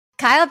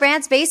Kyle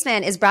Brandt's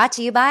Basement is brought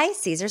to you by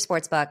Caesar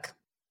Sportsbook.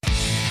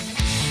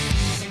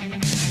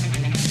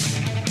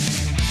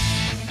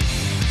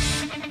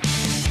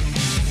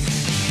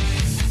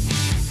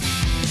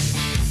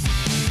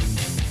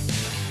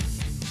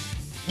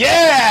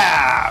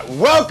 Yeah!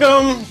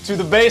 Welcome to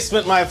the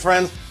basement, my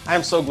friends. I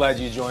am so glad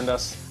you joined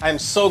us. I am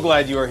so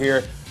glad you are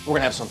here. We're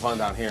gonna have some fun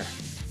down here.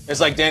 It's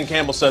like Dan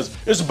Campbell says,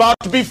 it's about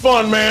to be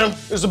fun, man.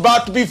 It's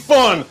about to be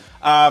fun.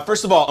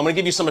 First of all, I'm gonna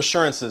give you some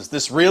assurances.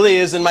 This really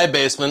is in my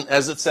basement,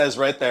 as it says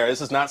right there. This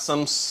is not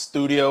some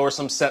studio or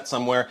some set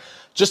somewhere.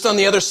 Just on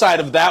the other side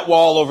of that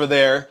wall over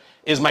there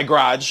is my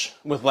garage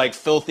with like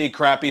filthy,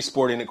 crappy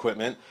sporting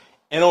equipment.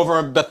 And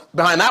over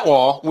behind that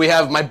wall, we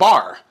have my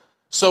bar.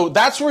 So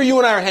that's where you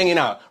and I are hanging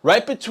out,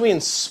 right between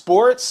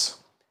sports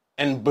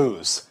and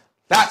booze.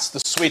 That's the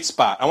sweet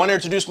spot. I want to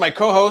introduce my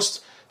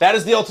co-host. That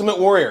is the Ultimate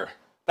Warrior.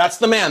 That's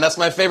the man. That's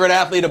my favorite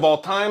athlete of all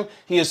time.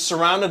 He is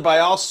surrounded by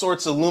all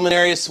sorts of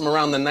luminaries from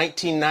around the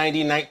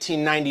 1990,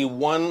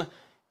 1991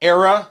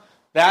 era.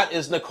 That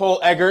is Nicole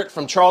Eggert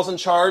from Charles in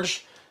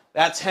Charge.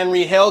 That's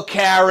Henry Hill,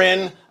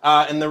 Karen,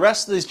 and the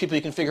rest of these people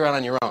you can figure out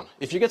on your own.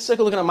 If you get sick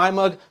of looking at my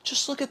mug,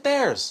 just look at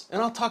theirs,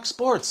 and I'll talk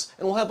sports,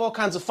 and we'll have all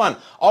kinds of fun.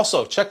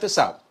 Also, check this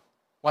out.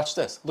 Watch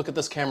this. Look at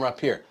this camera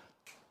up here.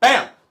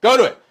 Bam! Go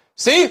to it.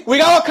 See? We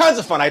got all kinds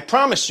of fun, I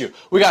promise you.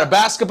 We got a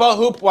basketball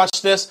hoop.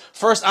 Watch this.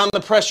 First on the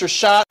pressure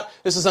shot.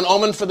 This is an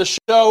omen for the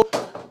show.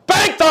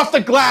 Banked off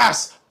the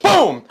glass!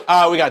 Boom!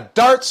 We got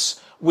darts.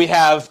 We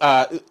have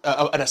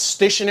a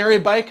stationary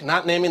bike,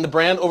 not naming the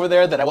brand over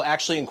there, that I will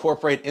actually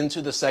incorporate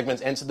into the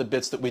segments, into the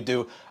bits that we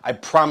do. I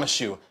promise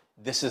you,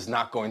 this is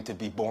not going to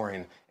be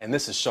boring. And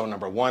this is show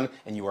number 1,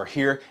 and you are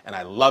here, and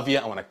I love you.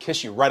 I want to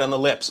kiss you right on the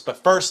lips.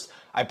 But first,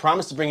 I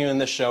promise to bring you in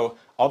this show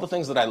all the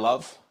things that I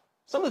love,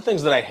 some of the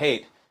things that I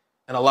hate,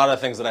 and a lot of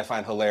the things that I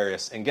find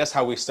hilarious. And guess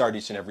how we start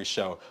each and every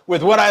show?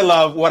 With what I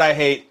love, what I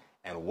hate,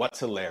 and what's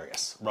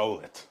hilarious. Roll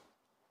it.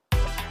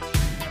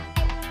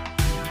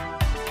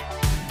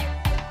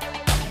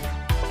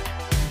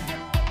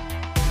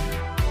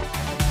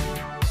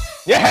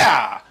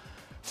 Yeah!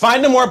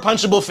 Find a more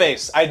punchable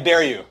face. I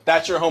dare you.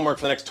 That's your homework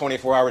for the next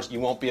 24 hours. You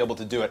won't be able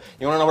to do it.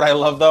 You want to know what I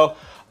love, though?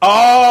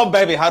 Oh,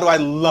 baby, how do I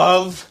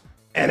love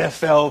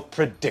NFL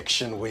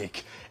Prediction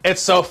Week?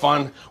 It's so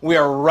fun. We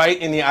are right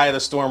in the eye of the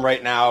storm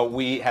right now.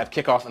 We have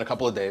kickoff in a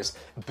couple of days.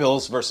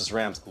 Bills versus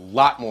Rams. A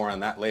lot more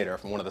on that later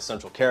from one of the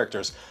central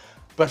characters.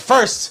 But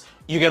first,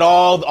 you get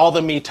all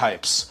the me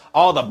types,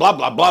 all the blah,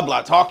 blah, blah,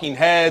 blah, talking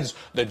heads,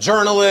 the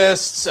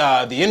journalists, the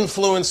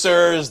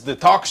influencers, the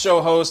talk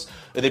show hosts.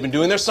 They've been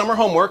doing their summer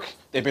homework.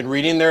 They've been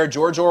reading their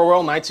George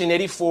Orwell,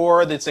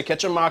 1984. They say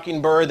Catch a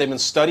Mockingbird. They've been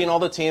studying all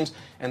the teams.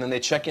 And then they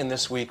check in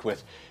this week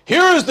with,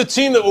 here's the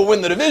team that will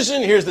win the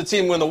division. Here's the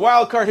team win the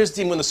wild card. Here's the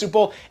team win the Super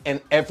Bowl. And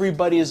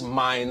everybody's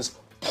minds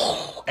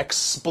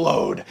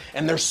explode.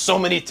 And there's so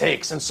many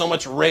takes and so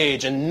much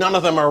rage. And none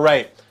of them are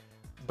right.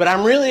 But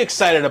I'm really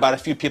excited about a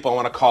few people I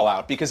want to call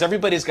out. Because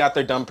everybody's got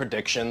their dumb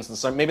predictions. And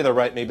so maybe they're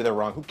right, maybe they're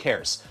wrong. Who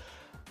cares?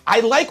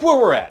 I like where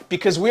we're at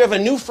because we have a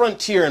new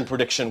frontier in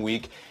Prediction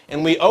Week,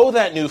 and we owe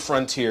that new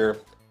frontier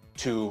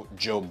to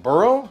Joe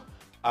Burrow,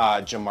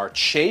 Jamar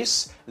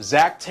Chase,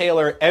 Zach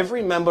Taylor,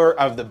 every member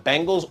of the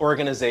Bengals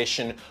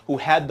organization who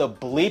had the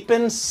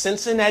bleepin'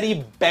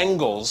 Cincinnati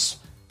Bengals,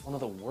 one of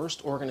the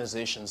worst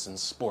organizations in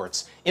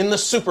sports, in the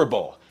Super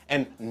Bowl.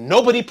 And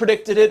nobody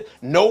predicted it,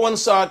 no one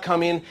saw it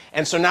coming,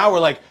 and so now we're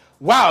like,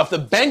 wow, if the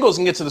Bengals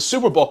can get to the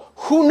Super Bowl,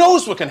 who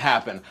knows what can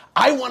happen?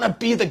 I want to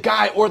be the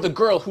guy or the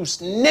girl who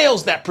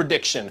nails that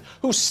prediction,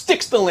 who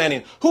sticks the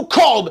landing, who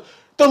called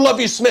the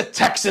Lovie Smith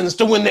Texans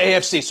to win the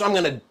AFC. So I'm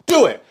going to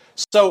do it.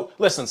 So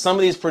listen, some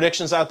of these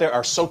predictions out there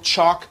are so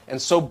chalk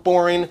and so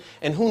boring,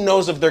 and who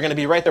knows if they're going to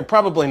be right? They're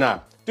probably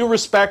not. Due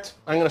respect,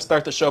 I'm going to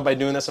start the show by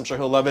doing this. I'm sure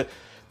he'll love it.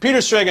 Peter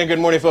Strag on Good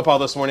Morning Football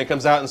this morning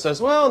comes out and says,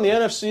 well, in the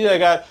NFC, I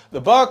got the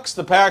Bucks,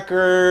 the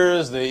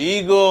Packers, the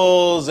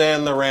Eagles,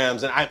 and the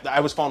Rams. And I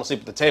was falling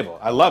asleep at the table.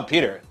 I love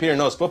Peter. Peter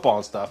knows football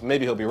and stuff.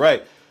 Maybe he'll be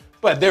right.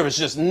 But there was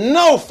just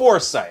no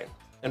foresight.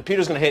 And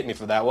Peter's going to hate me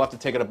for that. We'll have to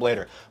take it up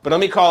later. But let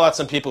me call out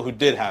some people who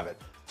did have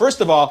it.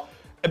 First of all,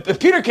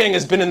 Peter King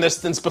has been in this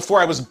since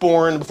before I was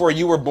born, before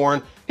you were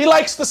born. He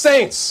likes the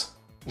Saints.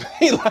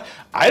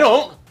 I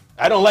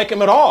don't like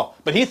him at all.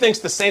 But he thinks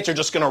the Saints are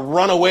just going to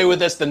run away with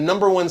this, the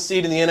number 1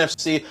 seed in the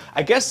NFC.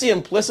 I guess he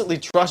implicitly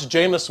trusts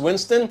Jameis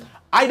Winston.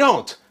 I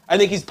don't. I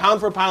think he's pound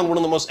for pound one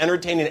of the most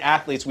entertaining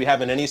athletes we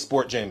have in any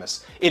sport,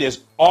 Jameis. It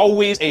is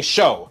always a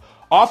show.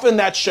 Often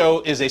that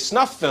show is a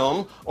snuff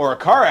film or a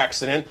car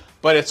accident,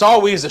 but it's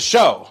always a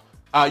show.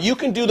 You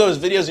can do those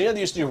videos. You know, they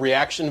used to do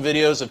reaction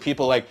videos of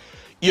people like,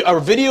 a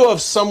video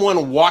of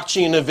someone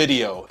watching a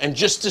video and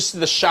just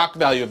the shock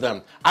value of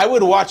them. I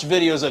would watch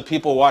videos of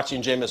people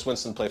watching Jameis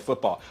Winston play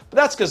football, but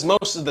that's because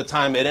most of the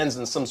time it ends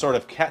in some sort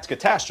of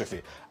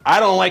catastrophe. I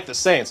don't like the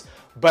Saints,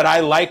 but I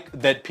like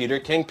that Peter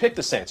King picked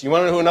the Saints. You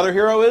want to know who another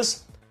hero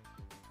is?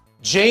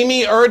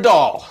 Jamie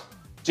Erdahl.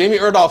 Jamie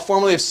Erdahl,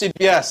 formerly of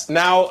CBS,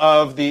 now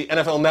of the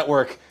NFL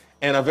Network,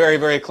 and a very,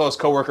 very close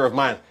coworker of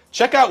mine.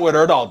 Check out what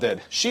Erdahl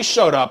did. She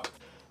showed up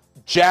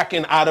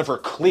jacking out of her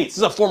cleats. This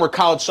is a former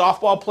college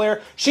softball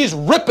player. She's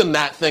ripping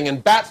that thing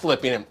and bat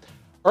flipping it.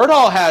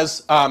 Erdahl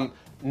has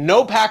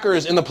no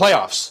Packers in the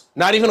playoffs,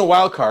 not even a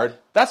wild card.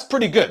 That's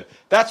pretty good.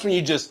 That's when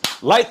you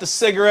just light the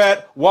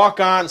cigarette, walk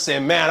on, say,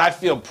 man, I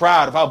feel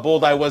proud of how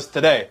bold I was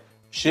today.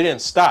 She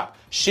didn't stop.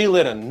 She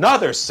lit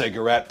another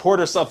cigarette, poured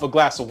herself a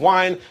glass of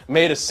wine,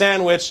 made a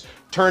sandwich,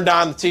 turned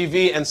on the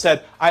TV, and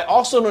said, I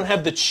also don't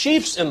have the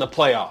Chiefs in the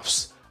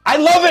playoffs. I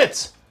love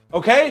it.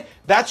 Okay?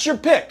 That's your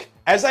pick.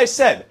 As I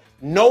said,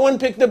 no one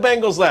picked the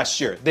Bengals last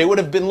year. They would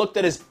have been looked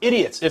at as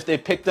idiots if they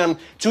picked them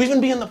to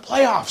even be in the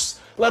playoffs,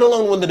 let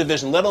alone win the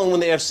division, let alone win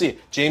the AFC.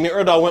 Jamie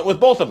Erdahl went with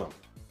both of them.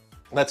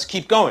 Let's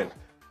keep going.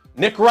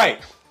 Nick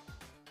Wright.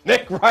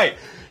 Nick Wright,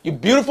 you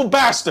beautiful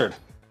bastard.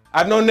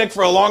 I've known Nick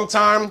for a long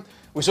time.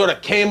 We sort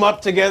of came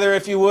up together,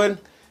 if you would.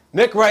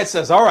 Nick Wright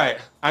says, all right,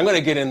 I'm going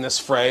to get in this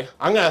fray.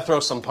 I'm going to throw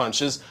some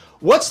punches.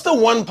 What's the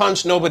one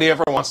punch nobody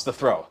ever wants to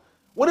throw?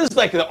 What is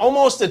like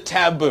almost a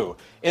taboo?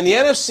 In the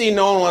NFC,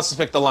 no one wants to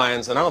pick the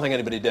Lions, and I don't think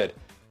anybody did.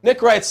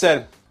 Nick Wright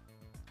said,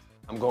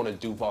 I'm going to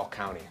Duval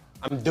County.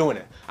 I'm doing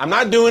it. I'm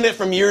not doing it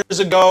from years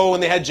ago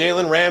when they had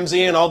Jalen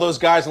Ramsey and all those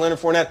guys, Leonard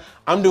Fournette.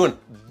 I'm doing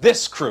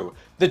this crew,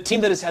 the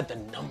team that has had the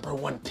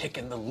 #1 pick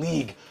in the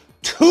league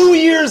 2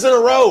 years in a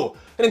row.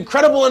 An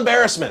incredible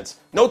embarrassment.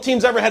 No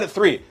team's ever had it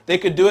 3. They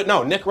could do it.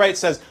 No, Nick Wright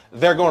says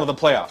they're going to the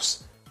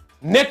playoffs.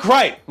 Nick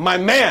Wright, my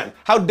man,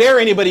 how dare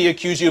anybody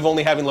accuse you of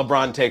only having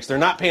LeBron takes? They're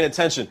not paying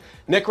attention.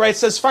 Nick Wright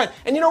says fine.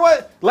 And you know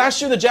what?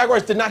 Last year the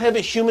Jaguars did not have a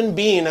human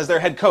being as their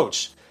head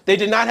coach. They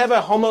did not have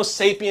a Homo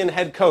sapien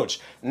head coach.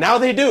 Now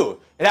they do.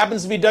 It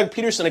happens to be Doug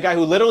Peterson, a guy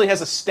who literally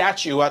has a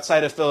statue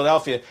outside of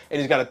Philadelphia, and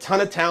he's got a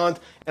ton of talent.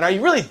 And are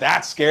you really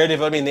that scared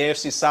of him in the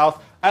AFC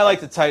South? I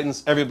like the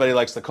Titans. Everybody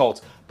likes the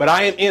Colts. But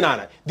I am in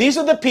on it. These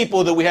are the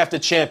people that we have to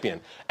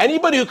champion.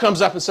 Anybody who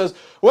comes up and says,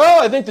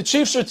 well, I think the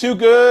Chiefs are too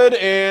good,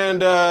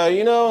 and,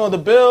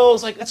 the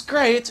Bills, like, that's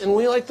great, and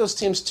we like those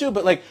teams too,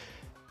 but, like,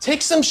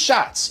 take some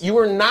shots. You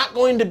are not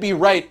going to be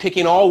right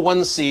picking all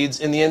 1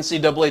 seeds in the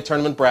NCAA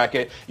tournament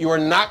bracket. You are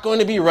not going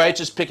to be right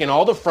just picking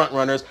all the front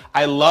runners.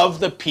 I love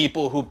the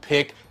people who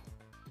pick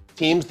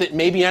teams that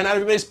maybe not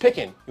everybody's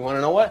picking. You want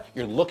to know what?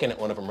 You're looking at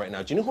one of them right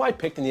now. Do you know who I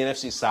picked in the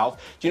NFC South?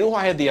 Do you know who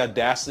I had the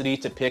audacity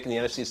to pick in the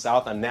NFC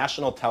South on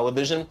national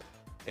television?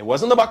 It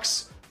wasn't the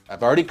Bucs.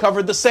 I've already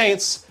covered the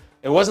Saints.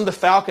 It wasn't the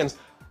Falcons.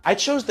 I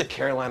chose the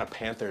Carolina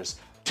Panthers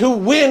to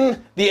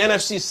win the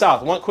NFC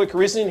South. Want quick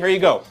reasoning? Here you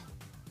go.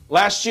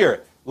 Last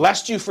year,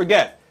 lest you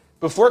forget,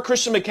 before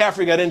Christian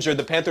McCaffrey got injured,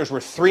 the Panthers were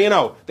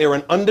 3-0. They were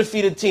an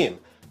undefeated team.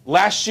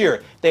 Last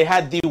year, they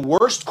had the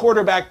worst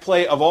quarterback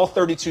play of all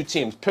 32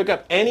 teams. Pick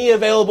up any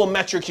available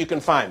metrics you can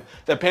find.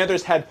 The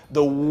Panthers had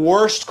the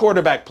worst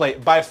quarterback play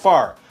by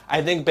far.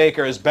 I think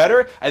Baker is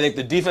better. I think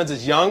the defense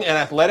is young and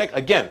athletic.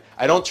 Again,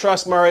 I don't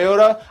trust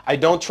Mariota. I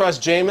don't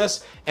trust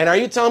Jameis. And are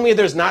you telling me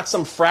there's not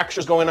some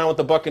fractures going on with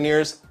the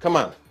Buccaneers? Come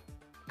on.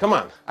 Come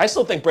on. I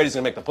still think Brady's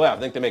going to make the playoff. I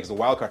think they make the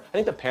wild card. I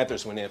think the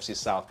Panthers win the AFC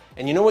South.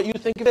 And you know what you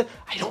think of it?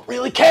 I don't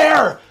really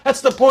care.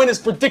 That's the point. Is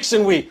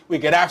prediction week. We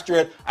get after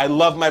it. I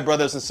love my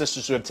brothers and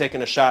sisters who have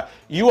taken a shot.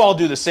 You all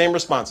do the same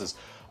responses.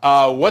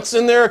 What's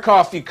in their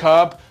coffee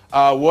cup?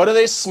 What are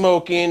they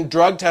smoking?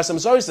 Drug test them.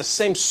 It's always the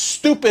same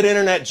stupid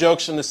internet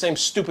jokes from the same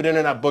stupid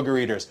internet booger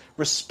eaters.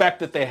 Respect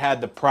that they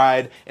had the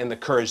pride and the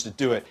courage to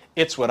do it.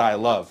 It's what I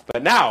love.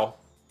 But now,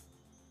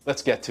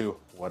 let's get to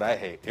what I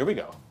hate. Here we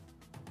go.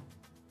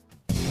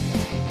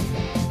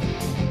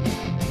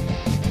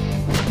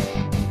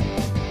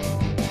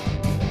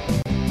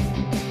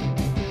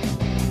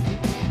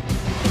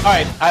 All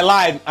right, I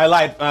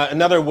lied.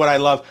 Another what I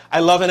love.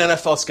 I love an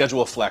NFL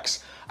schedule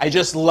flex. I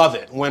just love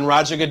it when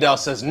Roger Goodell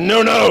says,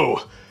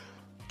 no,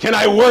 can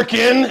I work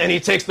in? And he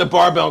takes the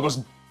barbell and goes,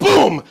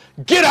 boom,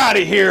 get out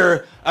of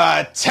here.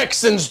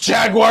 Texans,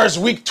 Jaguars,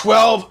 week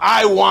 12.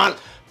 I want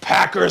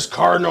Packers,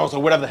 Cardinals,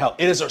 or whatever the hell.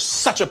 It is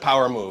such a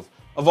power move.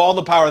 Of all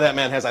the power that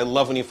man has, I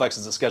love when he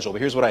flexes the schedule. But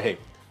here's what I hate.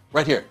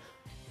 Right here,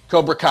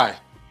 Cobra Kai,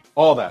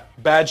 all that.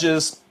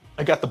 Badges,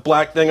 I got the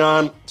black thing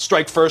on,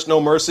 strike first, no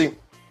mercy.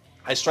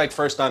 I strike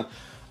first on,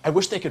 I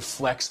wish they could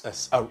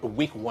flex a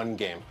week 1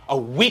 game. A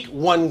week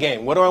 1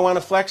 game. What do I want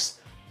to flex?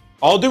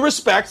 All due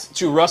respect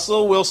to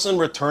Russell Wilson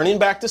returning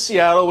back to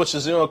Seattle, which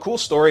is a cool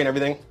story and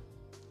everything.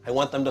 I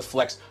want them to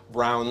flex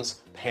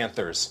Browns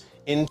Panthers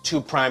into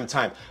prime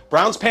time.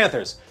 Browns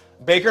Panthers.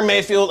 Baker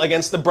Mayfield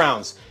against the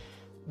Browns.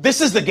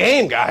 This is the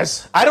game,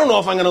 guys. I don't know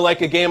if I'm going to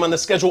like a game on the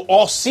schedule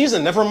all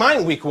season. Never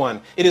mind week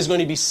 1. It is going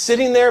to be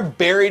sitting there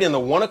buried in the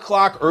 1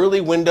 o'clock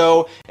early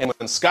window. And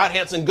when Scott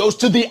Hansen goes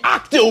to the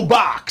Octo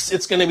Box,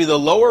 it's going to be the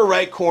lower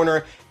right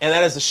corner. And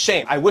that is a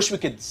shame. I wish we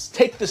could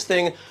take this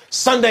thing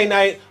Sunday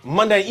night,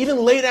 Monday, even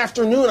late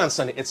afternoon on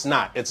Sunday. It's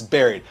not. It's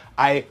buried.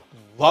 I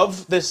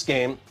love this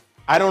game.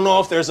 I don't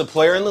know if there's a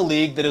player in the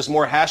league that is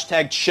more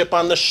hashtag chip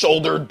on the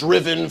shoulder,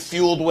 driven,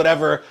 fueled,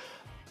 whatever,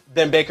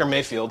 than Baker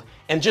Mayfield.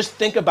 And just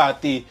think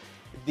about the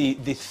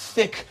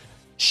thick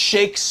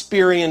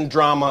Shakespearean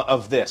drama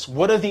of this.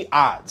 What are the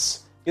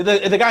odds?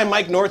 The guy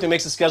Mike North who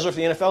makes the schedule for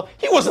the NFL,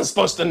 he wasn't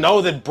supposed to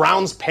know that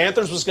Browns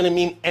Panthers was going to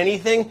mean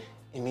anything.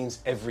 It means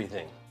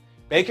everything.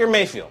 Baker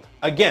Mayfield,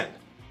 again,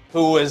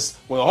 who was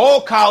with the whole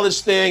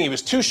college thing, he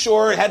was too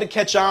short, had to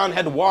catch on,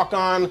 had to walk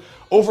on,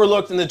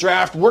 overlooked in the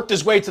draft, worked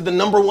his way to the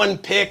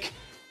 #1 pick,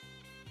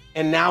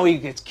 and now he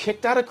gets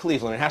kicked out of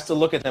Cleveland and has to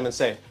look at them and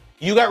say,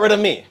 you got rid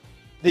of me.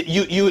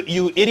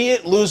 You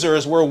idiot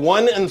losers were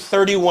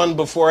 1-31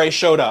 before I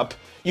showed up.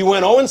 You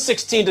went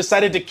 0-16,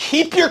 decided to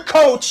keep your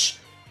coach,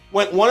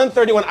 went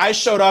 1-31, I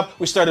showed up,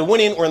 we started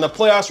winning, we're in the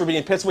playoffs, we're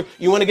beating Pittsburgh,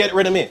 you want to get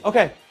rid of me.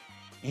 Okay,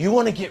 you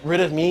want to get rid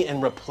of me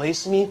and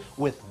replace me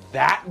with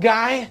that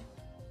guy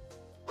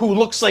who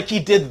looks like he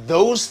did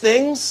those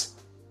things?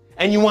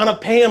 And you want to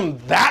pay him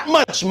that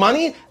much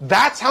money?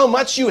 That's how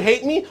much you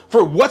hate me?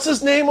 For what's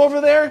his name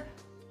over there?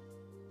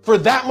 For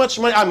that much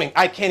money? I mean,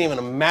 I can't even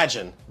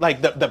imagine.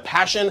 Like the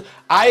passion.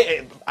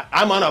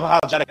 I'm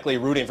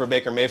unapologetically rooting for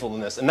Baker Mayfield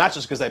in this. And not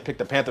just because I picked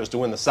the Panthers to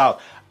win the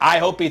South. I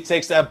hope he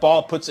takes that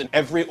ball, puts it in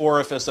every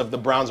orifice of the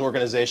Browns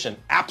organization.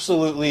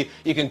 Absolutely.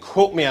 You can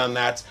quote me on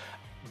that.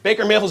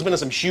 Baker Mayfield's been in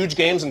some huge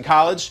games in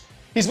college.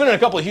 He's been in a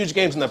couple of huge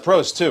games in the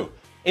pros too.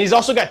 And he's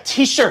also got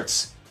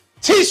t-shirts.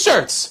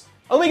 T-shirts!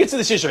 Let me get to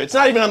the t-shirt. It's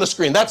not even on the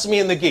screen. That's me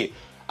and the gi.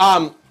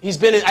 He's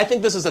been in, I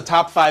think this is a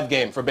top 5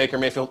 game for Baker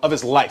Mayfield of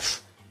his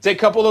life. Take a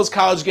couple of those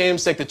college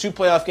games, take the 2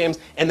 playoff games,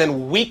 and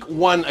then week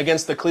 1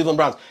 against the Cleveland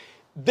Browns.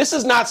 This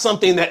is not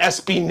something that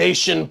SB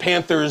Nation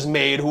Panthers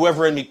made,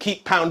 whoever in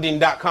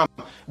keeppounding.com.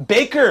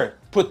 Baker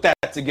put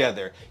that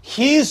together.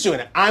 He's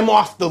doing it. I'm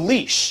off the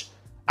leash.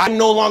 I'm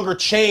no longer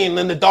chained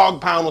in the dog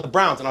pound with the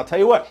Browns. And I'll tell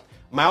you what,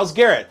 Myles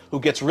Garrett, who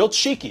gets real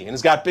cheeky and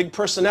has got big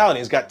personality,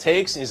 he's got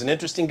takes, and he's an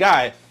interesting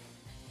guy,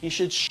 he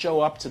should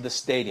show up to the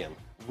stadium,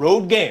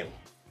 road game,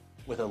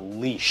 with a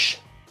leash.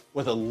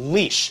 With a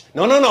leash.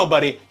 No,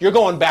 buddy, you're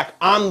going back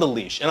on the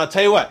leash. And I'll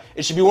tell you what,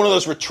 it should be one of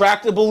those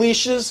retractable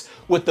leashes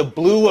with the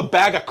blue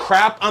bag of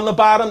crap on the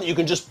bottom that you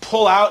can just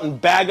pull out and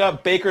bag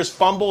up Baker's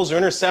fumbles or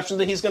interceptions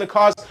that he's going to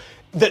cause.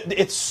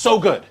 It's so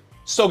good.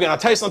 So good. I'll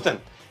tell you something.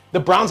 The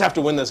Browns have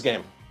to win this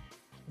game.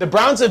 The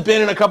Browns have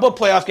been in a couple of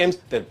playoff games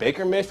that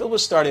Baker Mayfield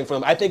was starting for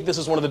them. I think this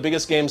is one of the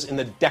biggest games in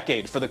the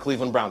decade for the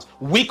Cleveland Browns.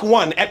 Week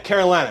 1 at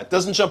Carolina. It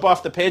doesn't jump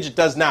off the page. It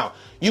does now.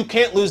 You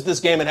can't lose this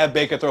game and have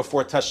Baker throw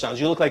 4 touchdowns.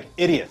 You look like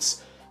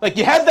idiots. Like,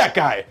 you had that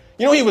guy.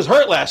 You know, he was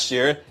hurt last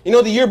year. You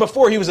know, the year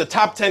before, he was a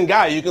top 10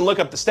 guy. You can look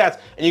up the stats,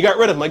 and you got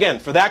rid of him. Again,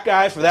 for that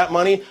guy, for that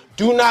money,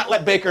 do not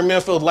let Baker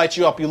Mayfield light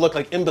you up. You look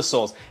like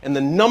imbeciles. And the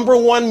number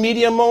one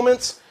media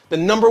moment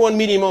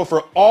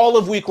for all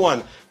of week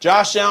 1,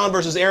 Josh Allen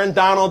versus Aaron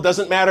Donald,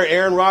 doesn't matter,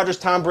 Aaron Rodgers,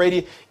 Tom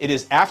Brady, it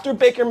is after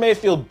Baker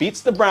Mayfield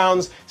beats the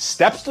Browns,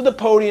 steps to the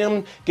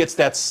podium, gets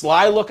that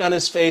sly look on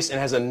his face, and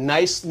has a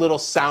nice little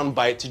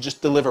soundbite to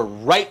just deliver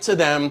right to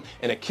them,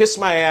 and a kiss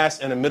my ass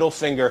and a middle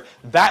finger.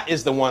 That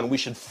is the one. We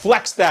should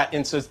flex that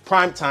into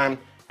prime time.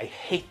 I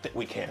hate that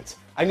we can't.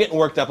 I'm getting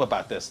worked up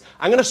about this.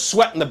 I'm going to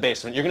sweat in the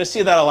basement. You're going to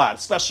see that a lot,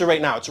 especially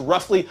right now. It's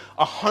roughly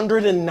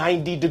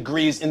 190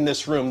 degrees in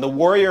this room. The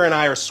Warrior and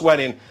I are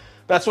sweating.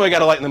 That's why I got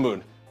to lighten the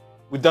mood.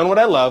 We've done what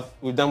I love.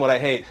 We've done what I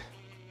hate.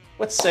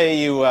 Let's say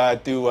you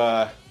do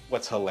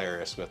what's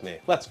hilarious with me.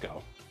 Let's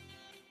go.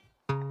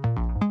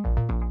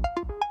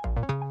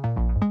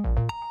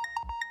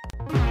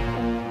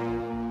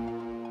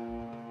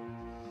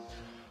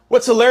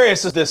 What's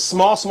hilarious is this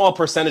small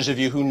percentage of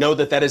you who know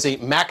that that is a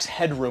Max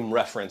Headroom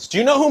reference. Do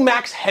you know who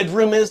Max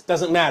Headroom is?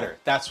 Doesn't matter.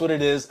 That's what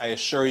it is. I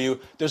assure you.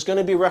 There's going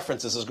to be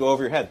references that go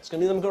over your head. It's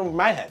going to be them going over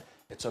my head.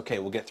 It's okay.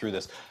 We'll get through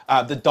this.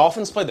 The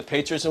Dolphins played the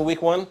Patriots in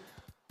week 1.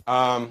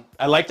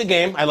 I like the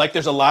game. I like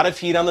there's a lot of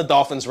heat on the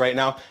Dolphins right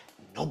now.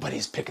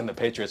 Nobody's picking the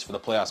Patriots for the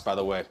playoffs, by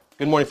the way.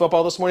 Good Morning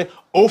Football this morning.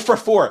 0 for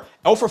 4.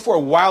 0 for 4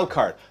 wild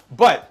card.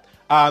 But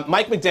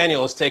Mike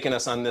McDaniel has taken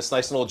us on this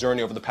nice little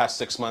journey over the past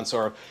 6 months.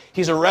 Or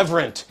he's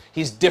irreverent,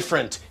 he's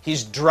different,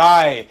 he's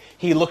dry,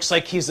 he looks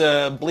like he's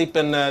a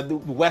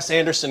bleeping Wes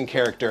Anderson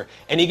character.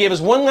 And he gave us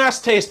one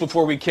last taste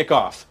before we kick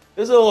off.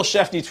 This is a little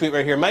Shefty tweet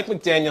right here. Mike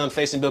McDaniel and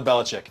facing Bill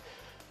Belichick.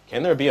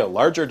 Can there be a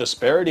larger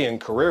disparity in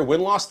career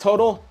win-loss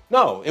total?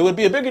 No, it would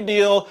be a bigger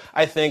deal,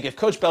 I think, if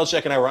Coach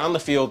Belichick and I were on the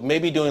field,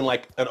 maybe doing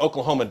like an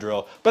Oklahoma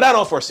drill, but I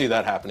don't foresee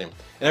that happening.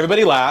 And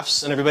everybody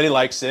laughs, and everybody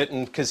likes it,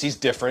 and because he's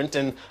different,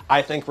 and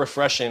I think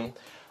refreshing.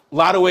 A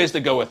lot of ways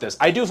to go with this.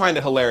 I do find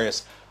it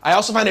hilarious. I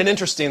also find it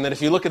interesting that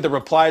if you look at the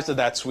replies to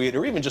that tweet,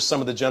 or even just some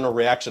of the general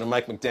reaction of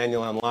Mike McDaniel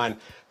online,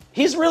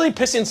 he's really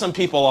pissing some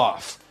people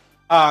off.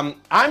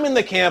 I'm in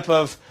the camp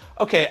of,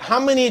 okay, how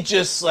many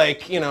just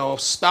like,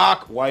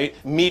 stock white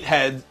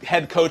meathead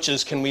head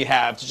coaches can we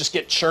have to just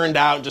get churned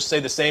out and just say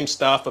the same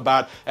stuff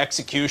about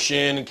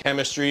execution and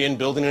chemistry and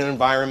building an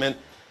environment?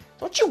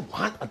 Don't you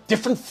want a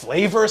different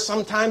flavor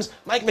sometimes?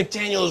 Mike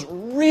McDaniel is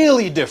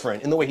really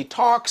different in the way he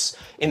talks,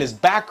 in his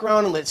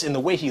background, in the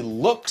way he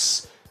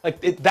looks.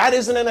 That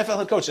is an NFL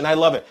head coach, and I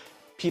love it.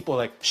 People are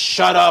like,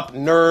 shut up,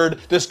 nerd.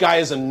 This guy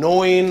is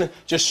annoying.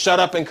 Just shut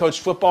up and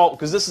coach football.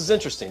 Because this is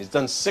interesting. He's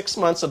done 6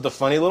 months of the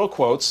funny little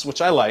quotes,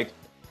 which I like.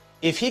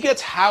 If he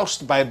gets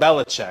housed by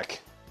Belichick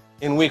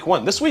in week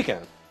 1, this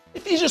weekend,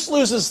 if he just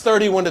loses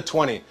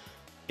 31-20,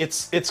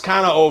 it's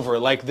kind of over.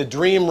 Like the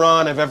dream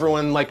run of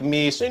everyone like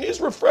me saying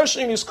he's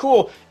refreshing, he's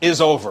cool,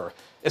 is over.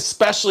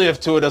 especially if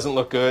Tua doesn't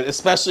look good,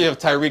 especially if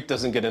Tyreek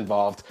doesn't get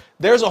involved.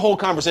 There's a whole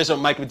conversation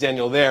with Mike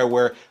McDaniel there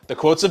where the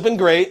quotes have been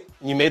great.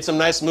 You made some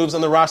nice moves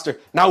on the roster.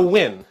 Now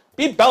win.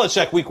 Beat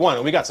Belichick week 1,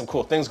 and we got some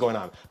cool things going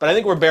on. But I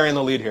think we're burying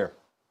the lead here.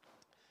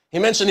 He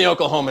mentioned the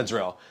Oklahoma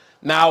drill.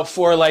 Now,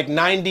 for like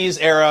 90s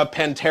era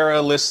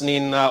Pantera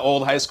listening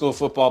old high school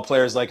football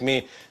players like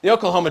me, the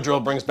Oklahoma drill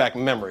brings back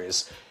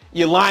memories.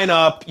 You line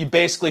up, you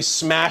basically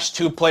smash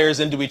 2 players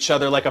into each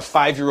other like a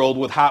 5-year-old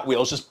with Hot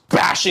Wheels, just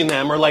bashing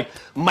them, or like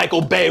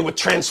Michael Bay with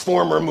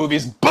Transformer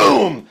movies,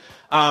 boom!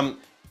 And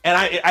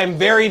I'm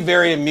very,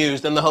 very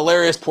amused, and the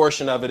hilarious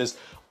portion of it is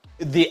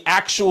the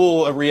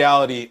actual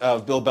reality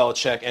of Bill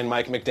Belichick and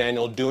Mike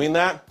McDaniel doing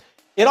that.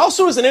 It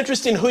also is an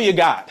interesting who you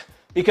got.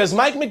 Because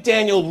Mike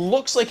McDaniel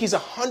looks like he's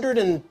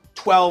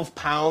 112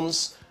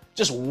 pounds,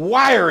 just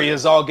wiry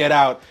as all get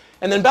out.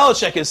 And then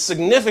Belichick is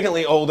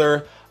significantly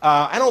older.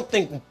 I don't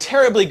think in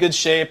terribly good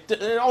shape,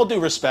 in all due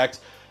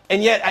respect.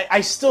 And yet I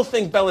still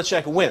think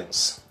Belichick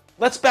wins.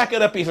 Let's back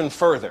it up even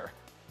further.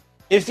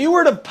 If you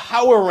were to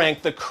power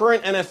rank the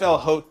current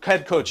NFL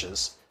head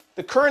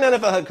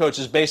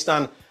coaches based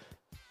on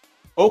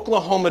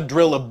Oklahoma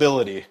drill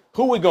ability,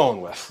 who are we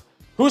going with?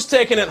 Who's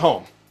taking it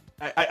home?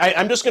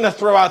 I'm just going to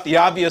throw out the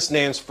obvious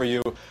names for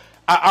you.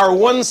 Our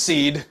 1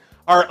 seed,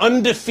 our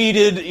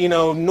undefeated,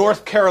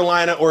 North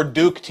Carolina or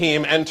Duke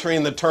team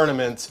entering the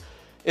tournament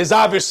is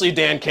obviously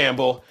Dan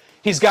Campbell.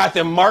 He's got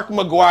the Mark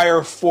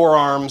McGuire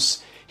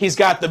forearms. He's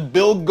got the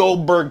Bill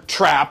Goldberg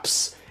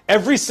traps.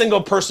 Every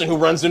single person who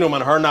runs into him on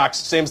Hard Knocks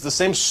says the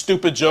same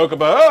stupid joke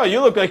about, oh, you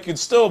look like you'd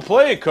still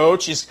play,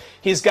 coach.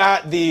 He's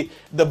got the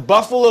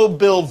Buffalo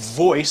Bill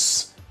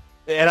voice.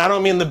 And I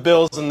don't mean the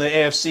Bills in the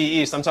AFC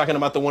East. I'm talking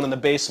about the one in the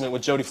basement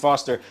with Jodie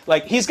Foster.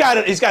 Like, he's got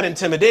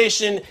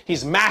intimidation.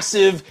 He's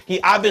massive. He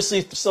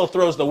obviously still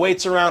throws the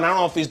weights around. I don't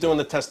know if he's doing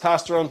the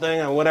testosterone thing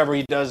or whatever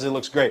he does. It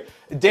looks great.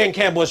 Dan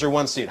Campbell is your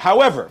 1 seed.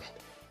 However,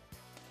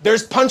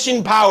 there's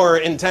punching power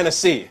in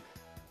Tennessee.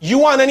 You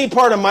want any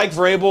part of Mike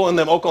Vrabel in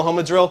the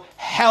Oklahoma drill?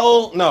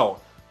 Hell no.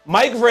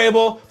 Mike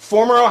Vrabel,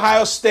 former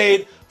Ohio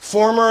State,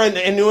 former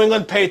New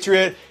England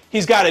Patriot.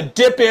 He's got a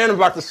dip in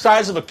about the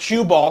size of a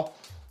cue ball.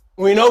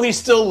 We know he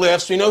still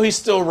lifts. We know he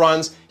still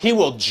runs. He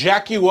will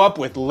jack you up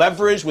with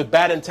leverage, with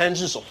bad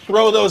intentions. He'll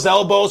throw those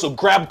elbows. He'll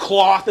grab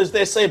cloth, as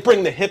they say,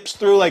 bring the hips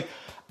through. Like,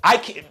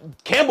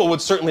 Campbell would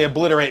certainly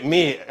obliterate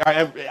me.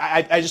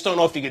 I just don't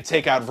know if he could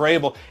take out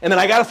Vrabel. And then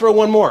I got to throw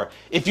one more.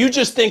 If you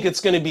just think it's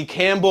going to be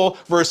Campbell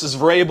versus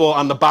Vrabel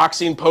on the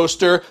boxing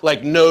poster,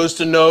 like nose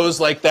to nose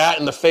like that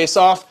in the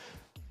face-off,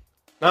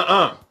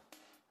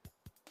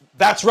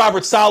 that's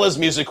Robert Saleh's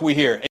music we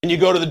hear. And you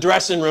go to the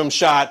dressing room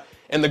shot,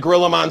 and the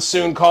Gorilla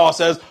Monsoon call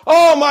says,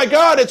 oh my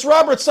God, it's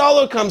Robert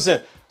Saleh comes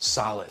in.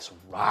 Saleh's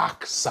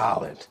rock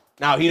solid.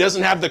 Now, he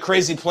doesn't have the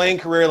crazy playing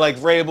career like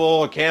Vrabel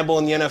or Campbell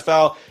in the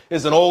NFL.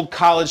 He's an old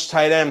college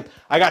tight end.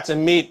 I got to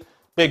meet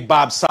Big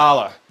Bob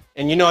Saleh.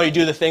 And you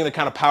do the thing, the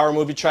kind of power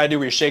move you try to do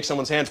where you shake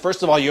someone's hand.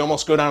 First of all, you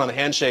almost go down on the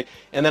handshake.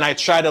 And then I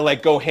try to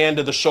go hand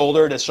to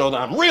shoulder to show that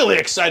I'm really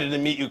excited to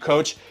meet you,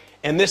 coach.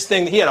 And this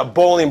thing, he had a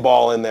bowling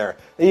ball in there.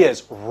 He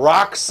is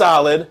rock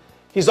solid.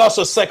 He's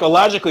also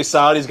psychologically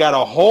solid. He's got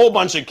a whole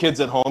bunch of kids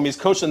at home. He's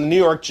coaching the New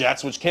York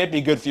Jets, which can't be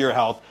good for your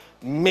health.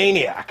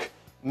 Maniac.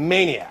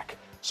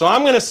 So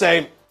I'm going to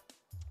say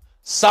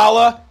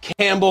Saleh,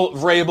 Campbell,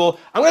 Vrabel.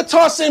 I'm going to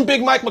toss in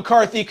Big Mike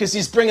McCarthy because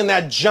he's bringing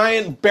that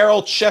giant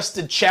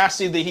barrel-chested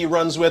chassis that he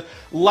runs with.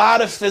 A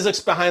lot of physics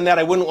behind that.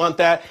 I wouldn't want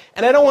that.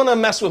 And I don't want to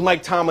mess with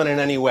Mike Tomlin in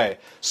any way.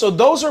 So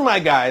those are my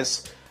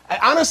guys.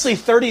 Honestly,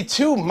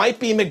 32 might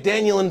be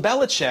McDaniel and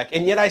Belichick,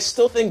 and yet I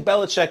still think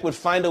Belichick would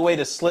find a way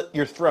to slit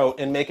your throat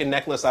and make a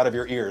necklace out of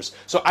your ears.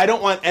 So I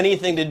don't want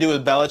anything to do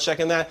with Belichick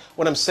in that.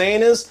 What I'm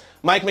saying is,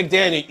 Mike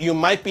McDaniel, you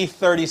might be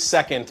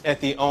 32nd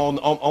at the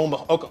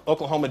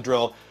Oklahoma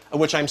drill,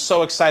 which I'm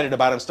so excited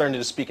about. I'm starting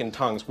to speak in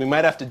tongues. We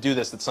might have to do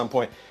this at some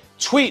point.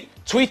 Tweet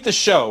the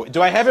show.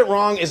 Do I have it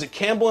wrong? Is it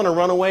Campbell and a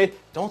runaway?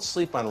 Don't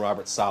sleep on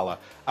Robert Saleh.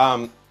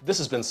 This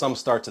has been some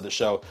start to the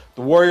show.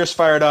 The Warriors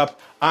fired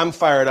up. I'm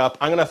fired up.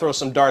 I'm going to throw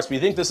some darts, but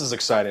you think this is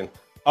exciting?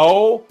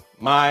 Oh,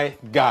 my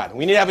God.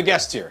 We need to have a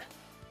guest here.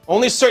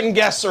 Only certain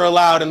guests are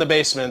allowed in the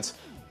basement.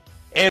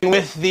 And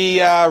with the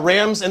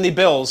Rams and the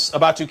Bills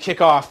about to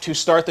kick off to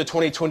start the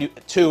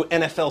 2022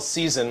 NFL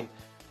season,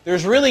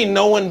 there's really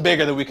no one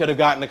bigger that we could have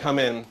gotten to come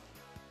in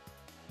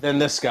than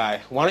this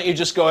guy. Why don't you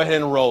just go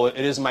ahead and roll it?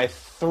 It is my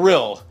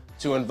thrill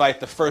to invite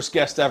the first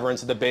guest ever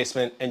into the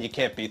basement, and you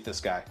can't beat this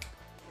guy.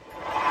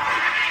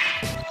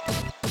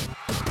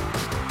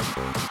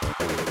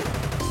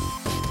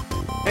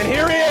 And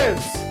here he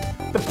is,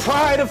 the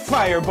pride of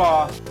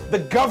Firebaugh, the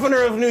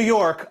governor of New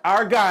York,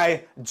 our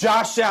guy,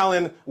 Josh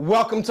Allen.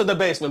 Welcome to the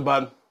basement,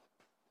 bud.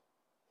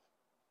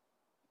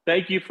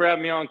 Thank you for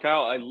having me on,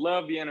 Kyle. I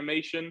love the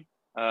animation.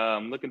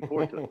 I'm looking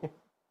forward to it.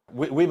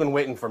 We've been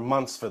waiting for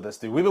months for this,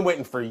 dude. We've been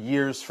waiting for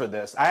years for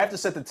this. I have to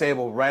set the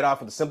table right off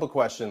with a simple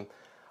question.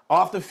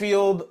 Off the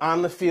field,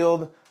 on the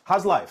field,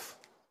 how's life?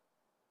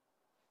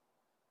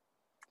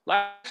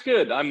 Life's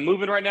good. I'm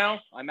moving right now.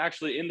 I'm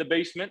actually in the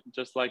basement,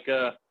 just like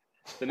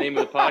the name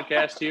of the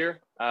podcast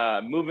here.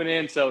 moving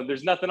in, so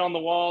there's nothing on the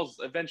walls.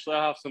 Eventually,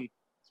 I'll have some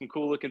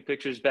cool looking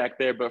pictures back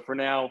there, but for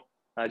now,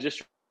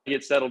 just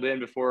get settled in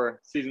before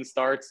season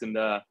starts and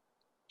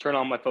turn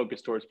on my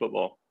focus towards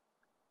football.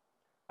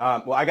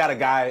 Well, I got a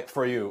guy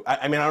for you.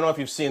 I mean, I don't know if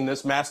you've seen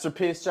this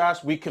masterpiece,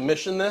 Josh. We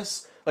commissioned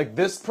this. Like,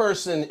 this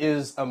person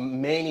is a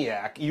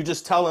maniac. You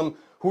just tell him,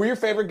 who are your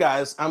favorite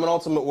guys? I'm an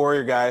Ultimate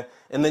Warrior guy.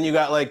 And then you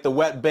got, like, the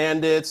Wet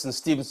Bandits and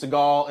Steven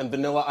Seagal and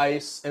Vanilla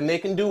Ice. And they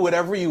can do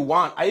whatever you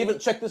want. I even,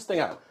 check this thing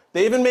out.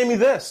 They even made me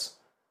this.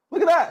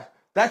 Look at that.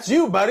 That's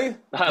you, buddy.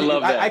 I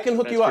love that. I can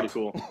hook you up. That's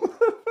pretty cool.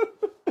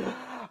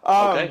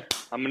 Okay.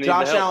 I'm going to need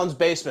Josh the help. Allen's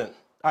basement.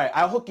 All right,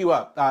 I'll hook you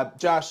up.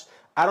 Josh,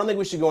 I don't think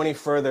we should go any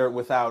further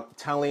without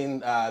telling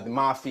the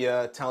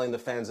Mafia, telling the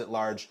fans at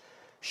large.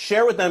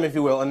 Share with them, if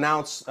you will,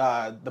 announce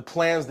the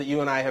plans that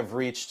you and I have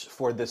reached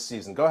for this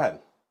season. Go ahead.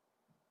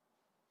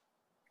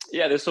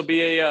 Yeah, this will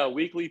be a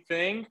weekly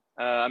thing.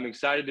 I'm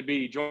excited to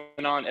be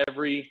joining on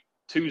every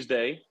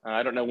Tuesday.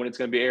 I don't know when it's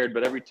going to be aired,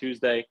 but every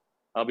Tuesday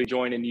I'll be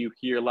joining you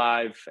here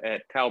live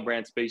at Kyle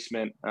Brandt's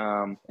basement,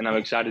 and I'm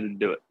excited to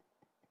do it.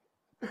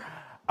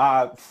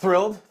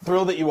 Thrilled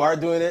that you are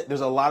doing it.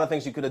 There's a lot of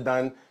things you could have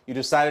done. You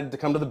decided to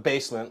come to the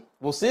basement.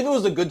 We'll see if it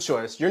was a good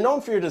choice. You're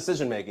known for your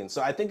decision making,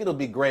 so I think it'll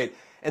be great.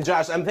 And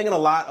Josh, I'm thinking a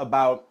lot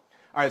about,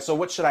 all right, so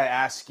what should I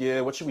ask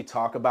you? What should we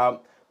talk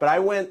about? But I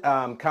went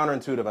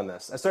counterintuitive on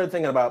this. I started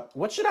thinking about,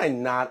 what should I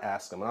not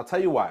ask them? And I'll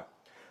tell you why.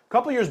 A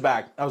couple years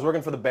back, I was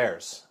working for the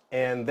Bears,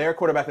 and their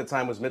quarterback at the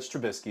time was Mitch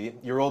Trubisky,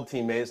 your old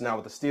teammate, now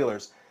with the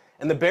Steelers.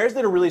 And the Bears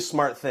did a really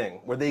smart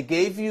thing where they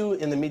gave you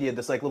in the media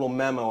this like little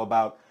memo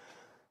about,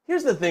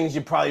 here's the things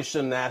you probably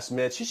shouldn't ask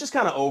Mitch. He's just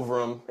kind of over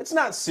them. It's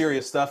not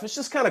serious stuff. It's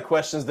just kind of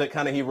questions that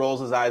kind of he rolls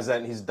his eyes at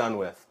and he's done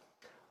with.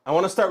 I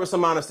want to start with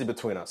some honesty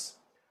between us.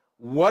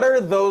 What are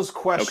those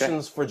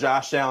questions for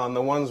Josh Allen,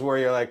 the ones where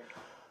you're like,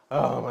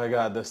 oh my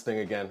God, this thing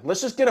again?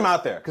 Let's just get them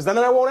out there, because then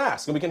I won't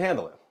ask and we can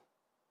handle it.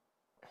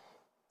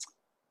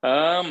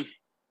 I'm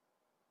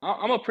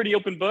a pretty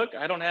open book.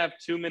 I don't have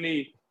too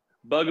many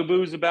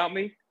bugaboos about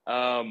me.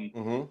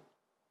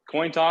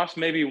 Coin toss,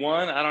 maybe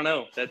one. I don't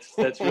know.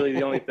 That's really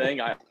the only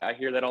thing. I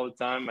hear that all the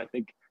time. I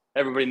think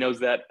everybody knows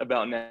that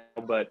about now.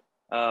 But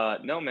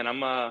no, man,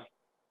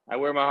 I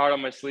wear my heart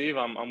on my sleeve.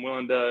 I'm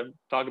willing to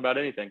talk about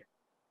anything.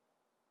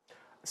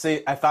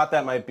 See, I thought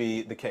that might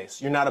be the case.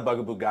 You're not a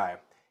bugaboo guy.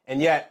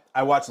 And yet,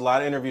 I watch a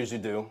lot of interviews you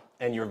do,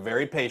 and you're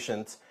very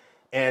patient.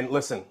 And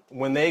listen,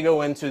 when they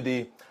go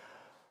into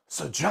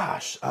so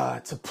Josh,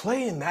 to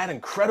play in that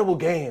incredible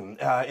game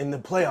in the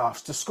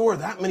playoffs, to score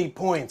that many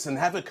points and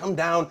have it come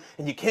down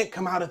and you can't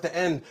come out at the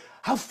end,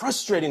 how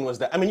frustrating was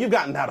that? I mean, you've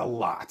gotten that a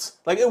lot.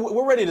 Like,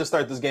 we're ready to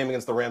start this game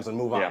against the Rams and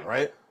move on,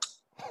 right?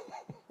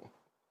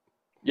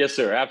 Yes,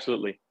 sir.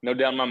 Absolutely. No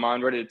doubt in my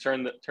mind. Ready to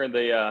turn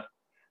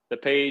the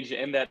page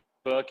in that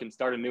book and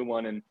start a new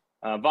one. And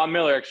Von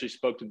Miller actually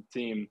spoke to the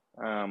team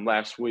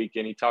last week,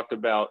 and he talked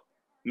about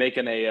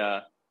making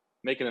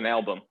an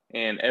album,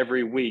 and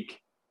every week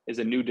is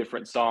a new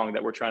different song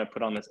that we're trying to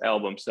put on this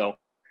album. So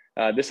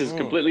this is a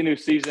completely new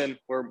season.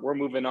 We're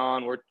moving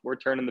on. We're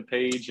turning the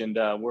page, and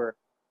we're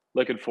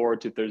looking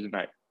forward to Thursday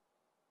night.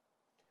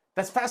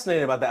 That's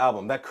fascinating about the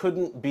album. That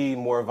couldn't be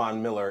more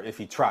Von Miller if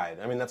he tried.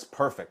 I mean, that's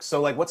perfect. So,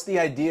 like, what's the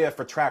idea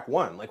for track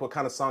one? Like, what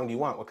kind of song do you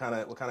want? What kind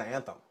of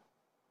anthem?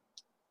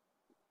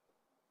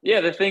 Yeah,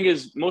 the thing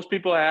is, most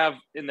people have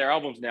in their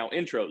albums now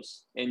intros,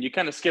 and you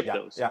kind of skip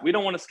those. Yeah. We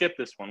don't want to skip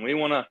this one. We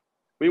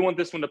want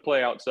this one to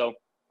play out. So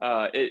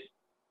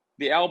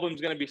the album's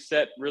going to be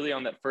set really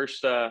on that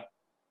first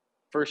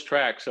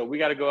track. So we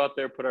got to go out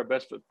there, put our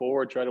best foot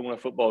forward, try to win a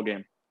football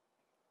game.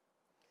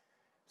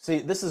 See,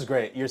 this is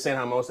great. You're saying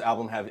how most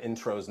albums have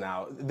intros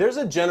now. There's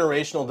a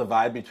generational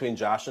divide between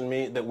Josh and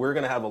me that we're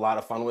going to have a lot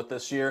of fun with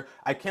this year.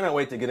 I cannot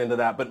wait to get into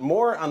that, but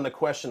more on the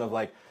question of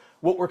like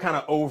what we're kind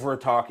of over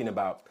talking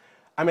about.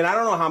 I mean, I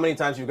don't know how many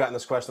times you've gotten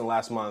this question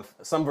last month,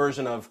 some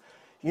version of,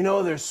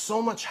 there's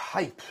so much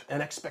hype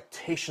and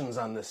expectations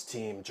on this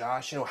team,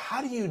 Josh.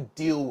 How do you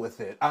deal with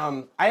it?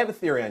 I have a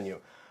theory on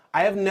you.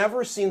 I have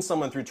never seen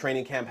someone through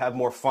training camp have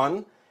more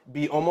fun,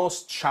 be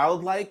almost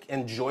childlike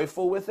and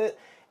joyful with it.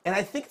 And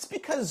I think it's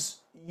because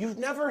you've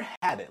never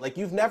had it. Like,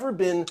 you've never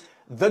been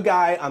the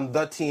guy on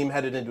the team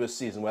headed into a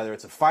season, whether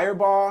it's a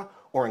Fireball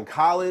or in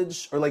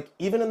college or like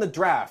even in the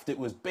draft, it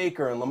was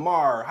Baker and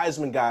Lamar,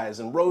 Heisman guys,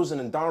 and Rosen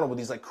and Darnold with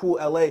these like cool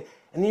LA,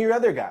 and then your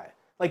other guy.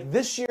 Like,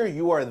 this year,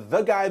 you are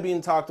the guy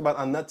being talked about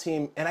on that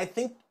team, and I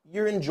think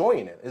you're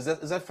enjoying it. Is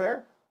that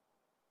fair?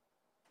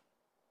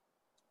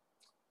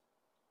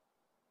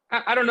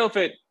 I don't know if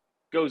it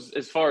goes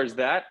as far as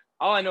that.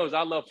 All I know is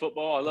I love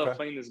football. I love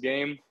playing this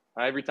game.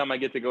 Every time I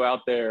get to go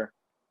out there,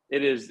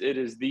 it is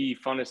the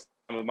funnest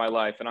time of my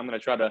life, and I'm going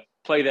to try to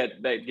play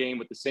that game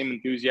with the same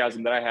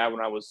enthusiasm that I had when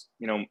I was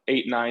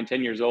 8, 9,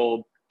 10 years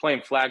old,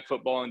 playing flag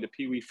football into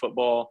Pee Wee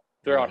football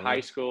throughout high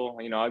school.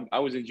 I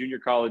was in junior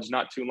college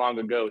not too long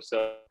ago,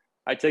 so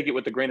I take it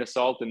with a grain of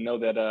salt and know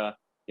that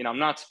I'm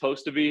not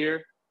supposed to be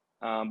here,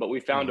 but we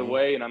found a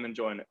way, and I'm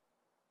enjoying it.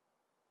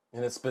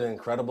 And it's been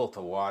incredible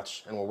to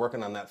watch. And we're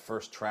working on that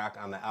first track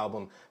on the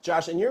album.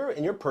 Josh, in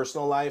your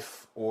personal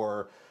life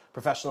or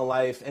professional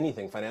life,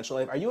 anything, financial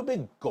life, are you a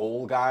big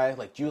goal guy?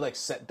 Like, do you like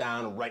sit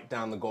down and write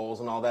down the goals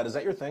and all that? Is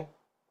that your thing?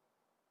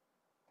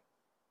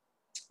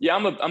 Yeah,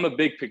 I'm a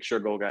big picture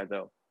goal guy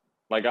though.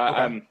 Like Okay.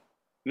 I'm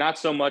not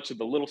so much of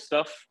the little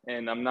stuff,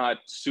 and I'm not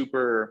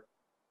super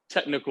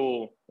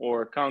technical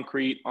or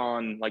concrete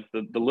on like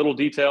the little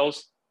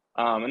details.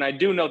 And I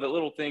do know that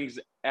little things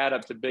add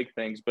up to big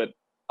things, but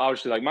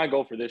obviously, like my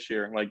goal for this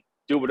year, like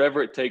do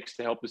whatever it takes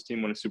to help this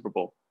team win a Super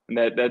Bowl, and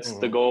that's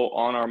the Hmm. goal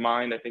on our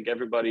mind. I think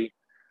everybody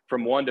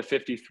from 1 to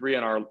 53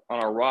 on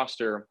our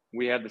roster,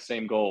 we have the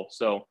same goal.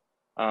 So,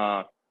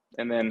 uh,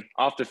 and then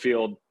off the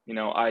field,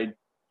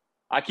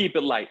 I keep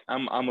it light.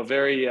 I'm a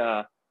very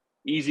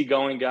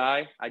easygoing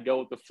guy. I go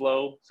with the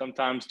flow,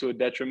 sometimes to a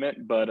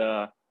detriment, but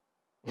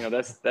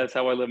that's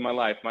how I live my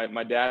life.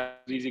 My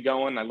dad's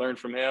easygoing. I learned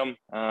from him.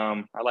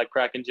 I like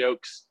cracking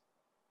jokes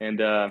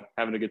and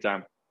having a good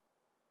time.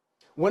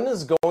 When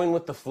is going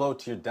with the flow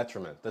to your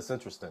detriment? That's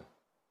interesting.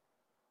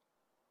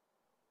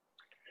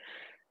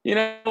 You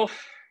know,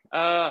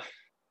 uh,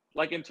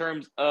 like in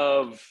terms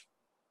of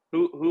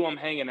who I'm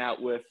hanging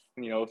out with,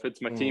 if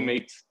it's my Hmm.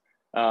 teammates,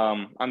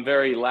 I'm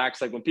very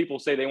lax. Like when people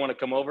say they want to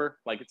come over,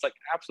 like it's like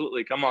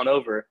absolutely come on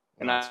over.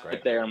 And No, that's I great.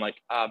 sit there, I'm like,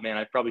 ah man,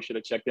 I probably should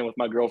have checked in with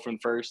my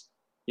girlfriend first.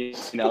 She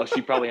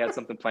probably had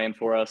something planned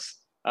for us.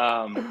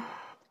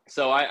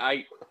 So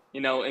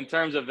in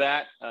terms of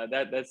that,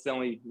 that's the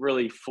only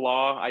really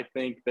flaw I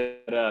think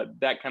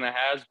that kind of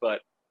has.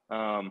 But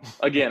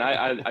again,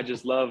 I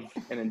just love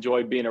and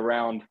enjoy being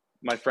around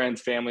my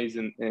friends, families,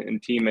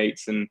 and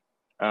teammates, and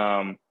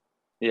um,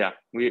 yeah,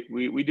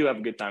 we do have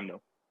a good time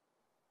though.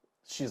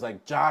 She's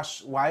like,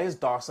 Josh, why is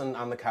Dawson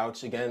on the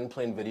couch again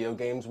playing video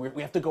games?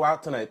 We have to go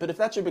out tonight. But if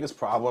that's your biggest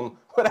problem,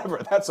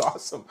 whatever, that's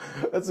awesome.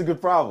 That's a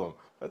good problem.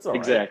 That's all right.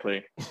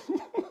 Exactly.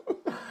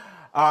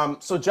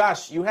 So,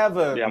 Josh, you have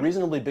a Yeah,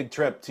 reasonably big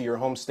trip to your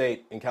home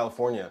state in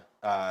California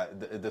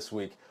this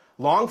week.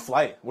 Long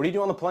flight. What do you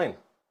do on the plane?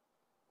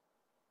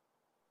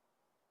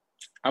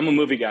 I'm a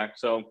movie guy,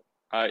 so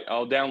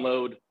I'll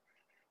download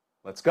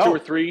Let's two or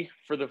go. three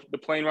for the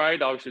plane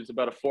ride. Obviously, it's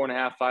about a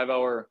 4.5, 5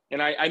 hour.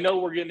 And I know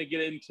we're going to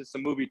get into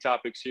some movie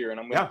topics here, and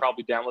I'm going to Yeah.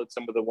 probably download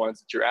some of the ones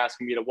that you're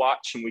asking me to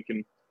watch, and we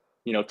can,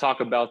 talk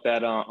about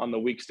that on the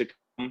weeks to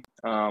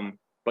come.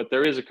 But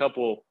there is a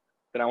couple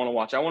that I want to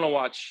watch. I want to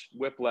watch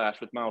Whiplash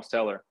with Miles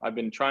Teller. I've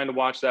been trying to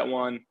watch that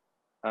one.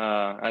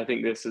 I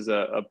think this is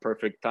a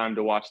perfect time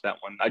to watch that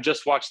one. I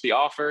just watched The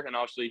Offer, and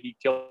obviously he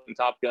killed in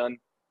Top Gun.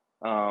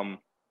 Um,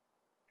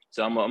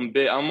 so I'm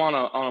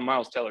on a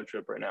Miles Teller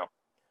trip right now.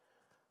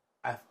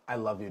 I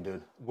love you,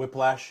 dude.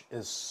 Whiplash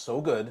is so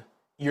good.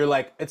 You're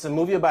like, it's a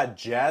movie about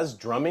jazz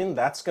drumming.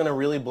 That's going to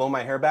really blow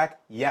my hair back.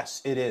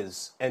 Yes, it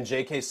is. And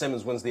J.K.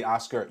 Simmons wins the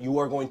Oscar. You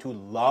are going to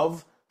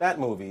love that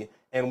movie.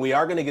 And we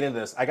are going to get into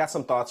this. I got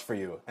some thoughts for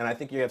you. And I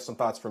think you have some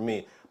thoughts for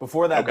me.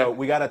 Before that, Okay. though,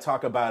 we got to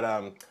talk about,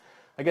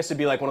 I guess it'd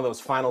be like one of those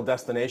Final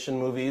Destination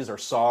movies or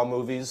Saw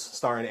movies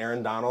starring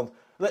Aaron Donald.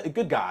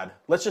 Good God.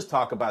 Let's just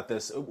talk about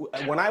this.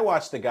 When I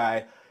watch the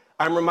guy,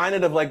 I'm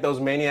reminded of like those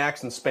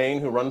maniacs in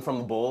Spain who run from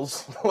the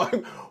bulls.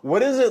 Like,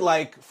 what is it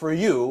like for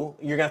you?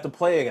 You're gonna have to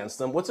play against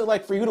them. What's it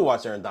like for you to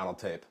watch Aaron Donald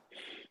tape?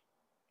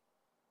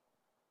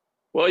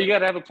 Well, you got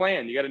to have a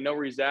plan. You got to know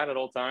where he's at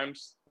all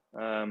times.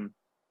 Um,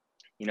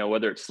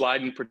 whether it's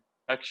sliding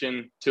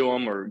protection to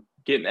him or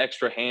getting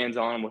extra hands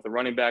on him with a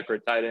running back or a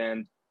tight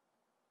end.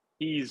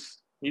 He's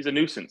a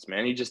nuisance,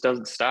 man. He just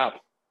doesn't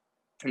stop.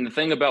 And the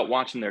thing about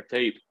watching their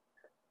tape,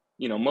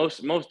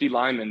 most D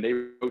linemen they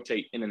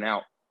rotate in and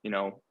out. You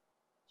know,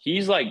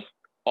 he's like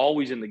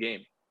always in the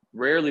game.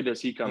 Rarely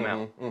does he come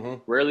out. Mm-hmm.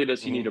 Mm-hmm. Rarely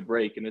does he Mm-hmm. need a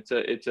break. And it's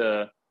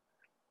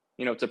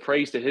a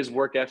praise to his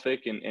work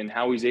ethic and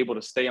how he's able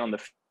to stay on the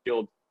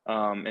field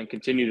and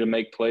continue to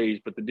make plays.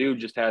 But the dude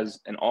just has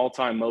an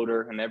all-time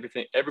motor and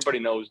everything. Everybody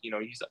knows, he's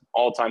an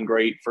all-time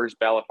great first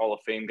ballot Hall of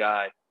Fame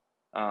guy.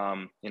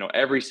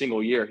 Every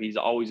single year he's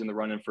always in the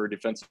running for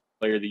Defensive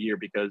Player of the Year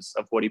because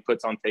of what he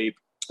puts on tape,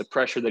 the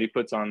pressure that he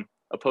puts on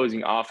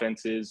opposing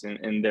offenses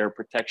and their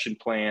protection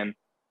plan.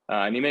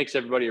 And he makes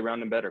everybody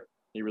around him better.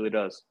 He really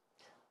does.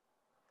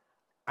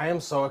 I am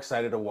so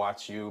excited to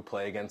watch you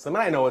play against them.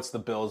 And I know it's the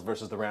Bills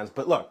versus the Rams,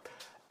 but look,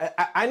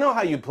 I know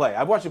how you play.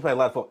 I've watched you play a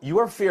lot of football. You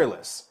are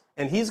fearless.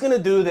 And he's going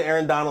to do the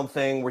Aaron Donald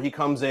thing where he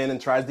comes in and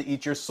tries to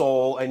eat your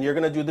soul. And you're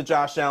going to do the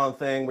Josh Allen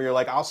thing where you're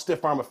like, I'll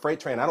stiff arm a freight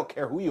train. I don't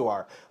care who you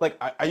are.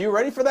 Like, are you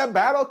ready for that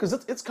battle? Because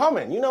it's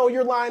coming. You know,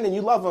 you're lying and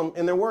you love them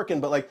and they're working.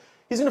 But, like,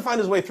 he's going to find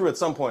his way through at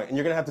some point and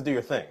you're going to have to do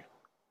your thing.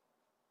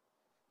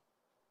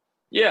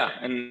 Yeah,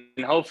 and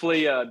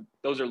hopefully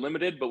those are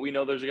limited, but we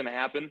know those are going to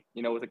happen.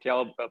 With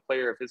a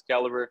player of his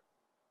caliber.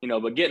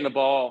 But getting the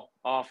ball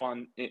off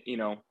on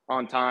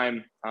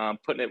time,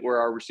 putting it where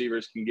our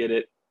receivers can get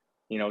it.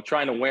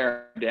 Trying to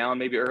wear him down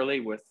maybe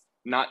early with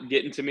not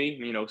getting to me.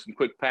 Some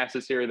quick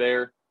passes here or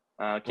there.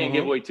 Can't give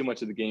Mm-hmm. away too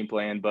much of the game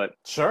plan, but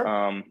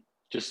Sure.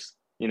 just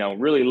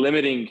really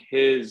limiting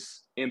his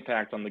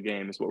impact on the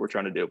game is what we're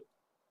trying to do.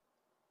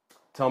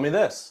 Tell me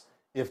this.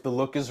 If the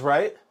look is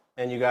right,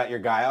 and you got your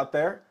guy out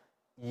there,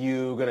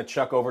 you going to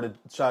chuck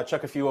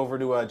a few over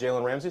to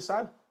Jalen Ramsey's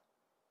side?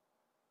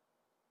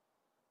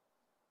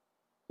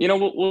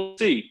 We'll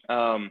see.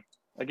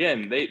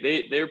 Again,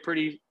 they're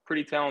pretty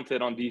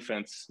talented on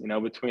defense.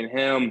 Between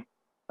him,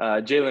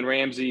 Jalen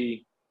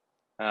Ramsey,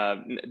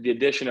 the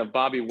addition of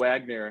Bobby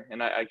Wagner,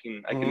 and I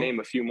can name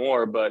a few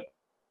more, but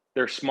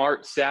they're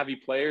smart, savvy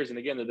players. And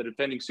again, they're the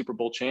defending Super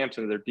Bowl champs,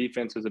 and their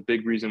defense is a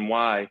big reason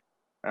why,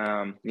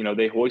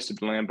 they hoisted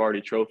the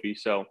Lombardi Trophy.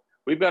 So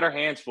we've got our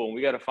hands full.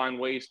 We got to find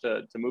ways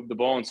to move the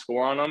ball and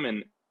score on them.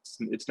 And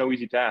it's no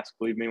easy task.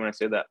 Believe me when I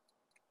say that.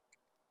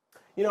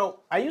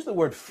 I use the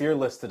word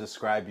fearless to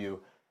describe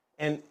you.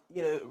 And,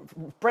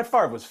 Brett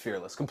Favre was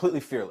fearless, completely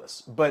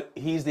fearless, but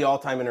he's the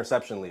all-time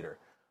interception leader.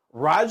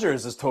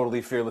 Rodgers is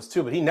totally fearless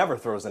too, but he never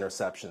throws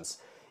interceptions.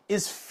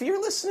 Is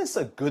fearlessness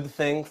a good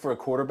thing for a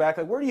quarterback?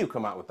 Like, where do you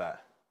come out with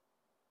that?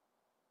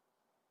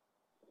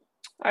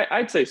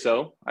 I'd say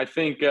so. I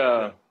think,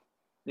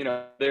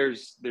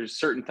 there's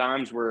certain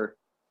times where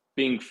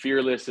being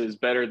fearless is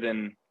better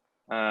than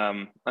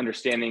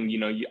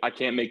understanding, I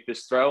can't make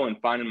this throw and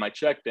finding my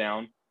check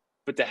down.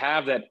 But to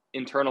have that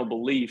internal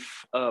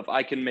belief of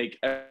I can make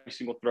every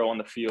single throw on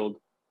the field.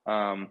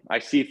 I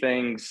see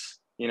things,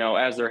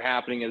 as they're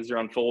happening, as they're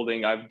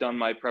unfolding. I've done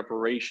my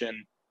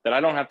preparation that I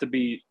don't have to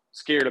be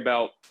scared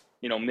about,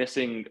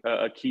 missing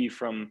a key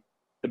from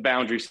the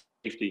boundary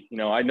safety.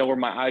 I know where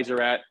my eyes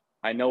are at.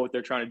 I know what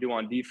they're trying to do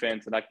on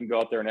defense, and I can go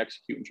out there and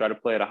execute and try to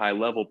play at a high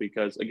level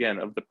because, again,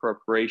 of the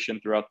preparation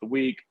throughout the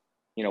week,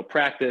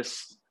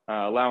 practice,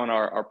 allowing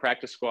our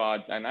practice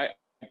squad. And I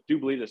do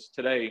believe this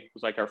today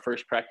was like our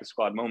first practice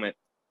squad moment.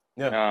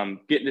 Yeah.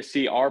 Getting to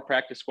see our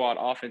practice squad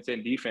offense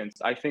and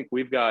defense. I think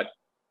we've got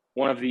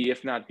one of the,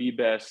 if not the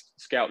best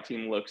scout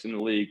team looks in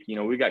the league.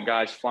 We got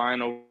guys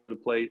flying all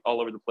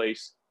over the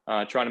place,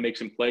 trying to make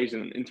some plays.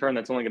 And in turn,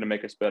 that's only going to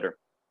make us better.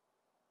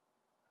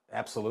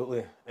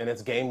 Absolutely. And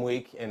it's game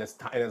week and it's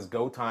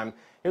go time.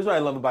 Here's what I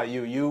love about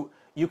you.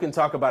 You can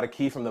talk about a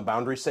key from the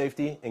boundary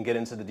safety and get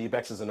into the deep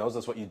X's and O's.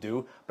 That's what you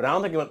do. But I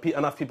don't think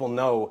enough people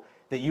know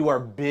that you are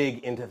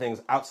big into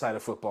things outside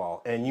of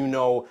football and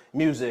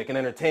music and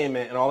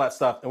entertainment and all that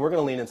stuff. And we're going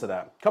to lean into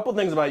that. A couple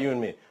things about you and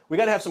me. We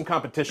got to have some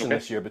competition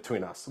this year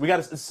between us. We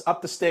got to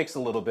up the stakes a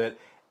little bit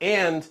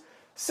and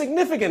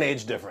significant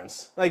age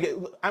difference. Like,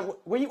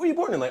 were you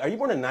born in, are you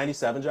born in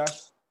 97,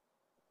 Josh?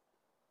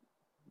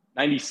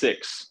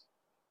 96.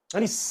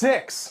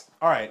 96.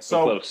 All right,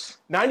 so close.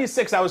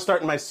 96, I was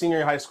starting my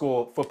senior high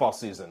school football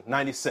season,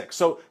 96.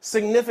 So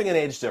significant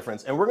age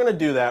difference, and we're going to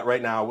do that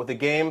right now with a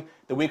game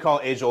that we call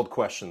Age-Old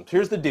Questions.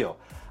 Here's the deal.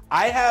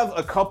 I have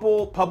a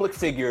couple public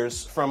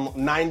figures from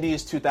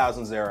 90s,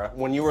 2000s era,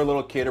 when you were a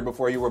little kid or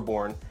before you were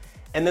born,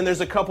 and then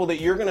there's a couple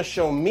that you're going to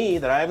show me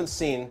that I haven't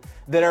seen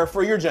that are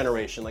for your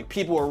generation, like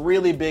people who are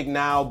really big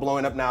now,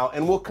 blowing up now,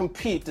 and we'll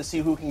compete to see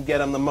who can get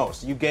them the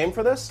most. You game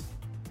for this?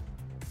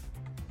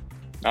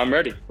 I'm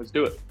ready. Let's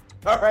do it.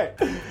 All right.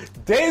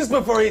 Days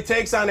before he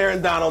takes on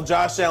Aaron Donald,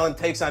 Josh Allen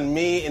takes on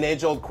me in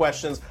Age-Old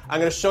Questions.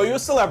 I'm going to show you a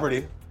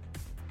celebrity.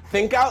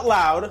 Think out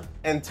loud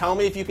and tell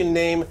me if you can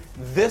name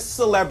this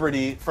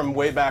celebrity from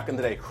way back in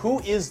the day. Who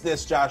is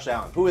this Josh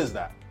Allen? Who is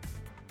that?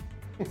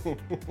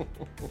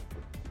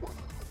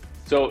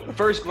 So,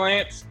 first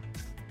glance,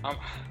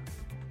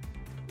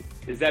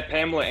 is that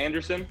Pamela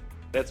Anderson?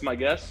 That's my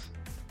guess.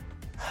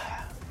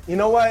 You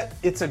know what?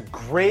 It's a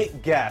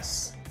great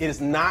guess. It is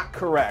not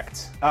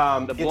correct. The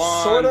blonde,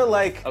 it's sort of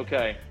like,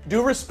 okay.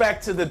 Due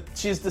respect to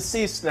she's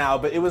deceased now,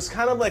 but it was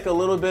kind of like a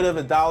little bit of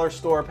a dollar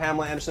store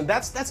Pamela Anderson.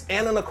 That's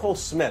Anna Nicole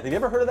Smith. Have you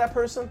ever heard of that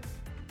person?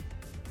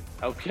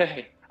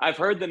 Okay. I've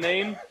heard the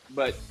name,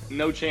 but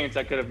no chance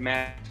I could have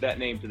matched that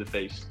name to the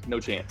face. No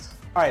chance.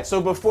 All right,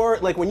 so before,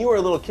 when you were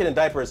a little kid in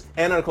diapers,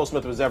 Anna Nicole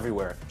Smith was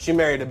everywhere. She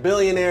married a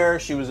billionaire,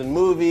 she was in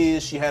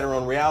movies, she had her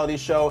own reality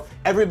show.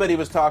 Everybody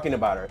was talking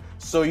about her.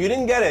 So you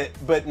didn't get it,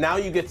 but now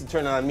you get to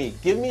turn it on me.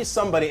 Give me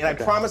somebody, and I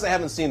promise I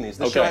haven't seen these.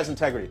 This show has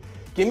integrity.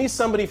 Give me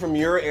somebody from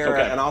your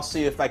era, and I'll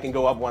see if I can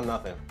go up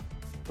 1-0.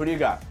 Who do you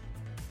got?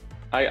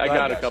 I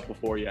got a couple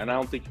for you, and I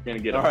don't think you're going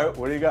to get them. All right,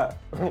 what do you got?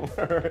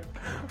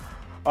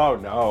 Oh,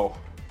 no.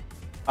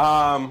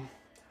 All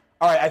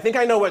right, I think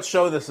I know what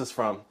show this is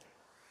from.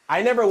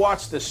 I never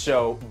watched this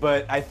show,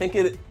 but I think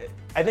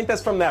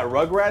that's from that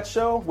Rugrats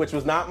show, which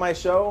was not my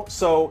show.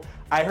 So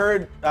I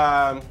heard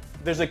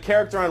there's a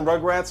character on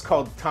Rugrats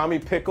called Tommy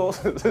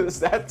Pickles. Is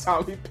that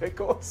Tommy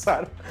Pickles?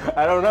 I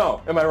don't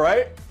know. Am I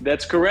right?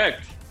 That's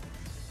correct.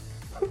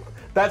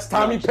 That's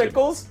Tommy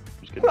Pickles?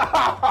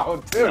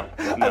 Wow, dude. No.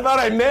 I thought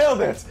I nailed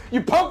it.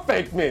 You pump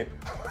faked me.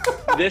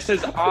 This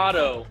is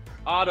Otto.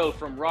 Otto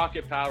from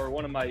Rocket Power,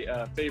 one of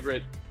my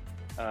favorite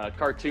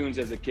cartoons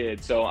as a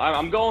kid. So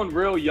I'm going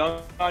real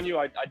young on you.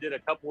 I did a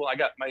couple. I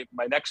got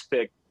my next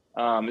pick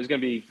is going to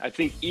be, I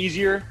think,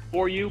 easier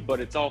for you,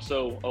 but it's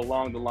also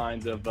along the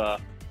lines of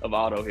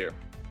Otto here.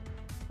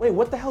 Wait,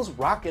 what the hell's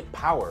Rocket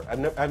Power?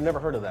 I've never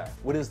heard of that.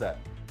 What is that?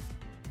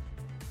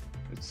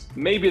 It's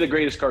maybe the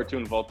greatest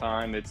cartoon of all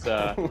time. It's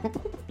a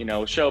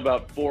show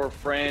about four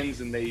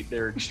friends, and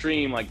they're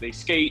extreme. Like they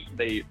skate,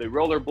 they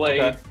rollerblade,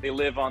 Okay. they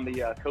live on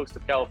the coast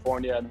of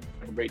California, and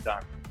have a great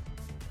time.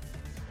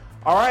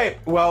 All right.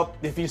 Well,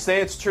 if you say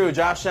it's true,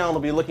 Josh Allen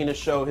will be looking to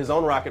show his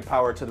own rocket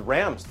power to the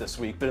Rams this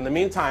week. But in the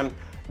meantime,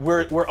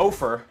 we're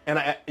over,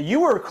 and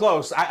you were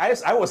close.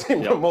 I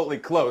wasn't remotely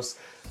close.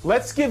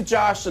 Let's give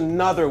Josh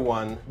another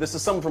one. This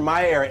is something from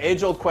my era,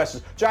 age-old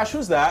questions. Josh,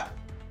 who's that?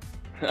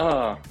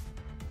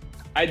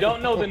 I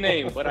don't know the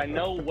name, but I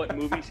know what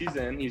movies he's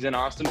in. He's in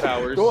Austin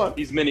Powers. Go on.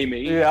 He's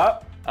Mini-Me. Yeah.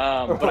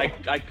 But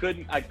I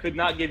could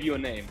not give you a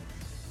name.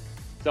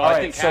 So All I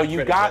right, think so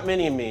you got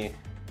Mini-Me,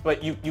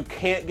 but you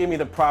can't give me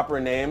the proper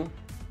name.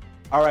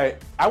 All right,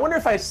 I wonder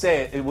if I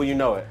say it, will you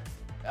know it?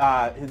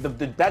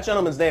 That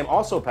gentleman's name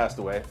also passed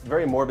away.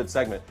 Very morbid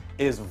segment.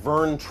 Is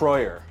Vern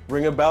Troyer.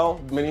 Ring a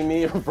bell?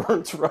 Mini-Me or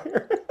Vern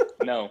Troyer?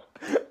 No.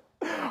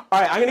 All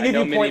right, I'm going to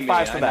give you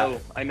 0.5 for that.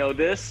 I know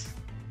this.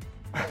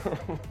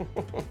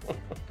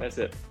 That's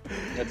it.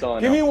 That's all I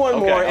know. Give me one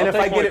Okay, more, and I'll if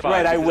I take get it 0.5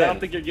 right, I because win. I don't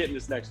think you're getting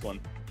this next one.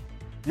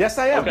 Yes,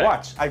 I am. Okay.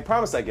 Watch. I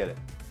promise I get it.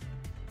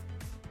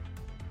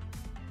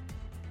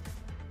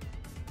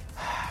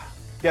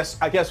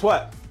 Guess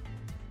what?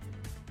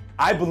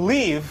 I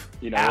believe,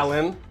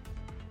 Alan,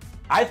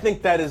 I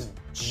think that is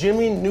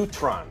Jimmy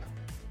Neutron.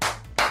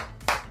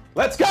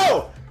 Let's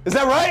go! Is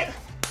that right?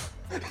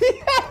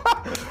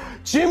 Yeah!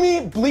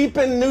 Jimmy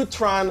bleepin'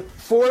 Neutron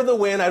for the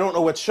win. I don't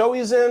know what show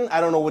he's in.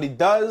 I don't know what he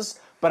does,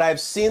 but I've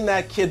seen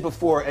that kid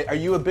before. Are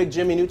you a big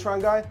Jimmy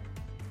Neutron guy?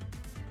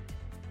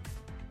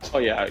 Oh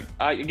yeah.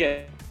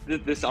 Again,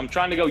 I'm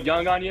trying to go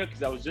young on you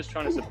because I was just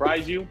trying to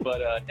surprise you.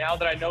 But now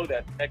that I know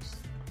that,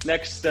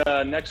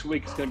 next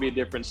week is going to be a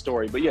different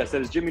story. But yes,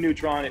 that is Jimmy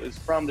Neutron. It was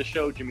from the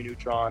show Jimmy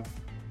Neutron.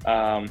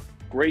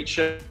 Great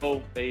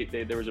show.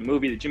 There was a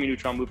movie. The Jimmy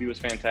Neutron movie was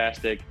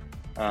fantastic.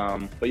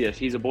 But yes,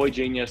 he's a boy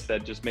genius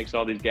that just makes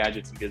all these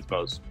gadgets and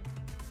gizmos.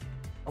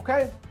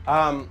 Okay.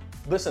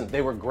 Listen,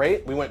 they were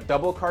great. We went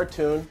double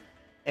cartoon,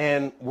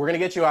 and we're going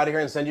to get you out of here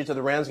and send you to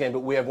the Rams game,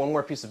 but we have one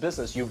more piece of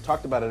business. You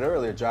talked about it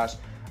earlier, Josh.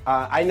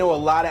 I know a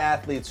lot of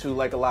athletes who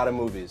like a lot of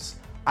movies.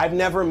 I've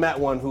never met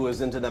one who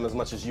is into them as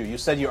much as you. You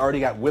said you already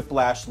got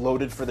Whiplash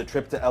loaded for the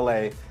trip to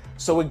LA.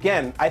 So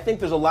again, I think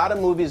there's a lot of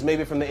movies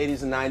maybe from the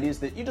 80s and 90s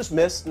that you just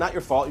missed, not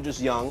your fault, you're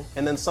just young,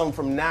 and then some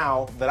from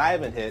now that I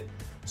haven't hit.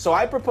 So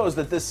I propose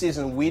that this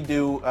season we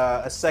do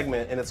a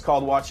segment, and it's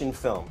called Watching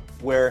Film,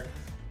 where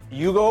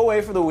you go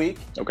away for the week.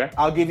 Okay.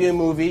 I'll give you a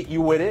movie,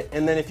 you win it,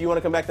 and then if you want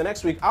to come back the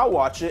next week, I'll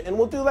watch it, and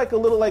we'll do like a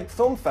little like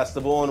film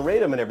festival and rate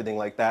them and everything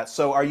like that.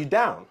 So are you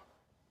down?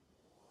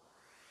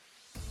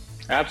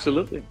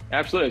 Absolutely.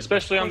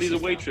 Especially on these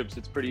away trips,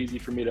 it's pretty easy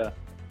for me to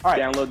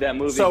download that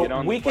movie. So get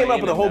on we the came up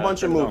plane with a whole and,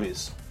 bunch of turn it on.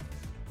 movies.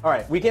 All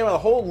right, we came up with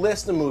a whole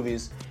list of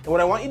movies, and what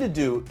I want you to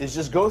do is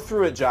just go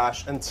through it,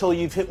 Josh, until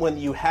you've hit one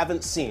you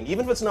haven't seen.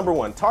 Even if it's number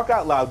one, talk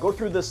out loud, go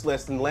through this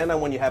list, and land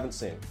on one you haven't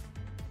seen.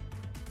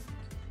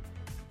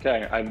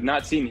 Okay, I've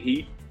not seen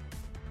Heat.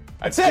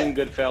 I've That's seen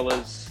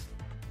Goodfellas.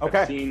 Okay.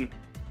 I've seen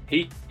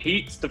Heat.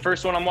 Heat's the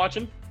first one I'm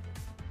watching.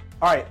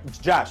 All right,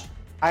 Josh,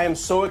 I am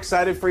so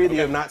excited for you that you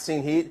have not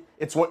seen Heat.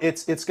 It's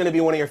going to be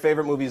one of your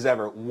favorite movies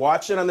ever.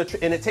 Watch it on the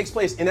and it takes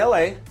place in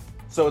LA,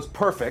 so it's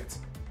perfect.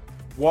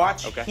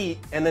 Watch Heat,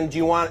 and then do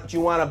you want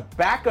a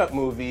backup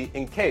movie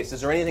in case?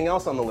 Is there anything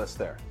else on the list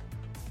there?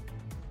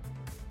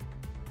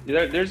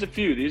 There's a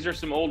few. These are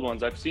some old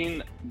ones. I've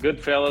seen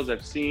Goodfellas.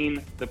 I've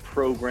seen The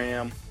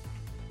Program.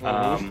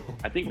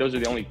 I think those are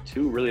the only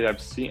two really that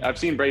I've seen. I've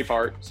seen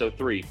Braveheart, so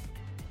 3.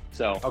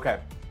 So okay.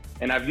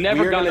 And I've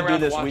never We're gone gonna around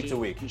do this watching week to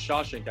week.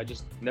 Shawshank. I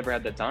just never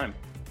had that time.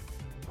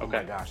 Okay.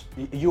 Oh my gosh.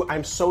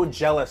 I'm so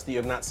jealous that you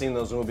have not seen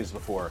those movies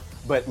before.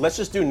 But let's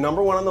just do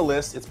number one on the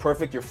list. It's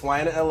perfect. You're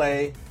flying to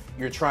LA.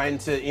 You're trying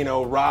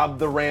to, rob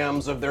the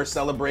Rams of their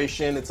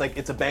celebration. It's like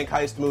it's a bank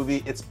heist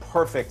movie. It's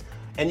perfect.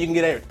 And you can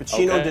get it.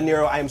 Pacino, De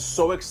Niro. I am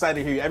so excited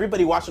to hear you.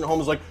 Everybody watching at home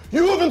is like,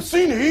 you haven't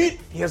seen Heat?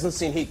 He hasn't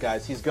seen Heat,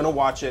 guys. He's going to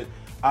watch it.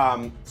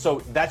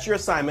 So that's your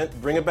assignment.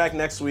 Bring it back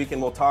next week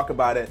and we'll talk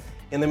about it.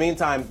 In the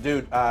meantime,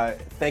 dude,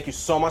 thank you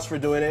so much for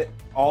doing it.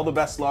 All the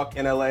best luck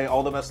in LA.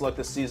 All the best luck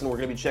this season. We're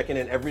going to be checking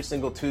in every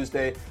single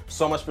Tuesday.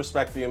 So much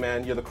respect for you,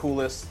 man. You're the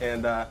coolest.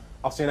 And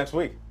I'll see you next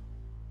week.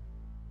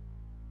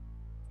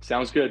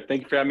 Sounds good.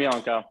 Thank you for having me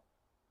on, Kyle.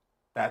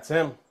 That's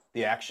him.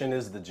 The action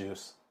is the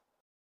juice.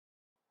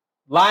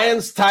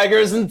 Lions,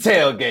 Tigers, and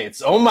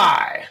tailgates. Oh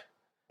my.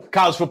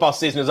 College football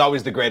season is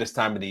always the greatest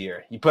time of the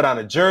year. You put on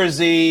a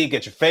jersey,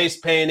 get your face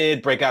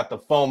painted, break out the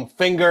foam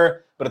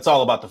finger, but it's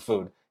all about the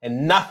food.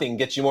 And nothing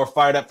gets you more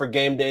fired up for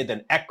game day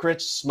than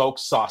Eckrich smoked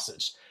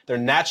sausage. They're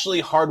naturally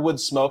hardwood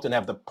smoked and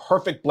have the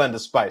perfect blend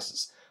of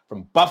spices.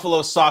 From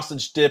buffalo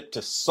sausage dip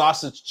to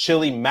sausage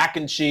chili mac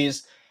and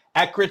cheese,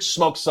 Eckrich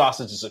smoked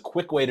sausage is a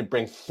quick way to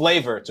bring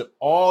flavor to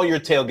all your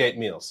tailgate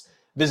meals.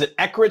 Visit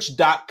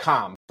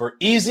Eckrich.com for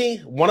easy,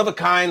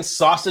 one-of-a-kind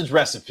sausage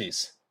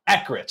recipes.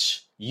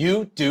 Eckrich,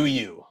 you do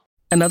you.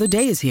 Another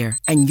day is here,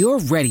 and you're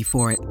ready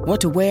for it. What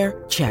to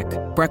wear? Check.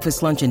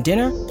 Breakfast, lunch, and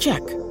dinner?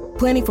 Check.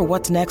 Planning for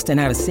what's next and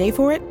how to save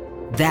for it?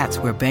 That's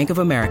where Bank of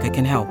America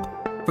can help.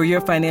 For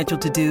your financial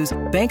to-dos,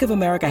 Bank of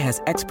America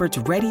has experts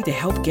ready to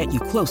help get you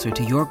closer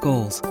to your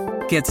goals.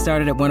 Get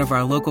started at one of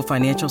our local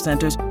financial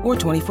centers or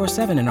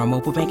 24/7 in our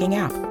mobile banking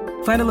app.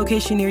 Find a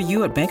location near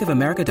you at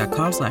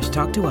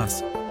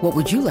bankofamerica.com/talktous. What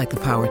would you like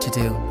the power to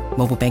do?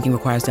 Mobile banking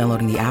requires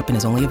downloading the app and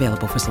is only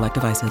available for select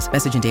devices.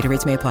 Message and data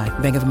rates may apply.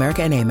 Bank of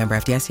America N.A., member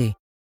FDIC.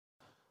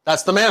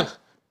 That's the man.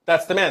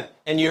 That's the man.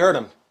 And you heard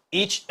him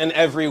each and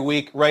every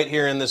week right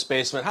here in this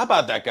basement. How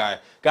about that guy?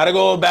 Got to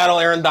go battle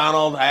Aaron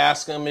Donald. I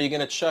ask him, are you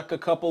going to chuck a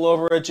couple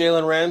over at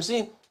Jalen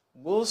Ramsey?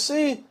 We'll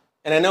see.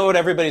 And I know what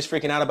everybody's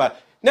freaking out about.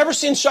 Never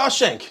seen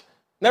Shawshank.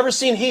 Never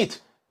seen Heat.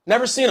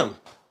 Never seen him.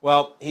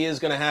 Well, he is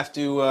going to have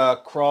to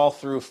crawl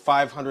through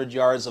 500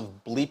 yards of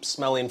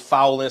bleep-smelling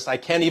foulness. I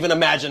can't even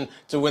imagine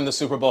to win the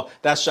Super Bowl.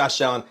 That's Josh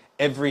Allen.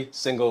 Every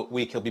single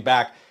week he'll be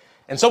back.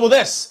 And so will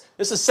this.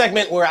 This is a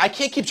segment where I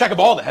can't keep track of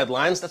all the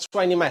headlines. That's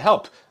why I need my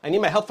help. I need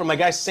my help from my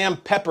guy Sam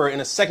Pepper in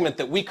a segment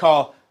that we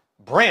call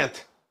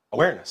Brandt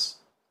Awareness.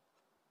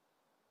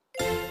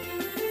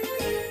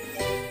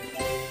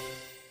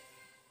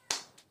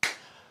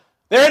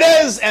 There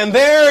it is, and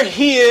there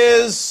he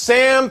is,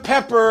 Sam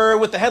Pepper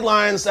with the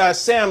headlines.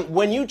 Sam,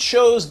 when you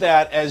chose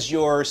that as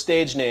your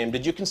stage name,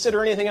 did you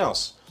consider anything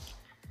else?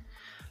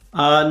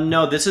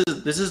 No, this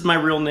is my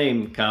real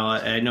name, Kyle.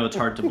 I know it's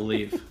hard to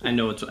believe. I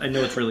know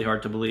it's really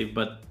hard to believe,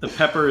 but the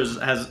Peppers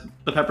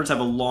have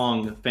a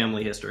long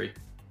family history.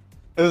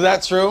 Is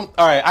that true?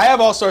 All right, I have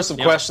all sorts of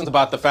questions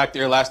about the fact that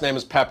your last name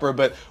is Pepper,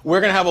 but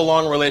we're gonna have a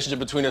long relationship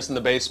between us in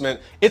the basement.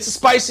 It's a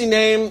spicy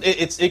name.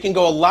 It can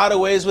go a lot of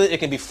ways with it. It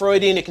can be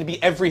Freudian. It can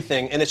be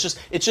everything, and it's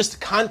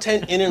just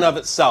content in and of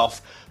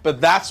itself.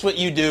 But that's what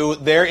you do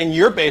there in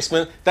your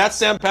basement. That's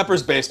Sam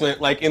Pepper's basement,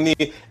 like in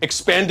the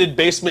expanded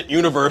basement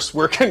universe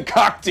we're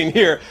concocting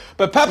here.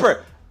 But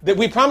Pepper,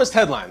 we promised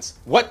headlines.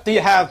 What do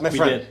you have, my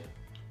friend? We did.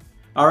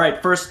 All right,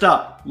 first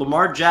up,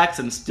 Lamar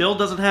Jackson still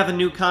doesn't have a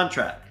new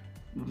contract.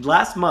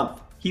 Last month,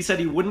 he said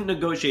he wouldn't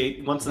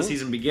negotiate once the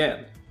season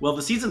began. Well,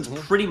 the season's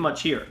pretty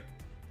much here.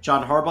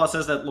 John Harbaugh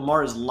says that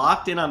Lamar is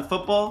locked in on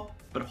football,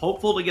 but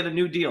hopeful to get a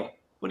new deal.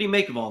 What do you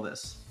make of all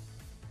this?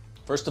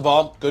 First of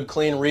all, good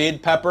clean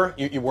read, Pepper.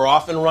 We're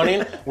off and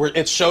running.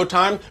 It's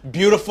showtime.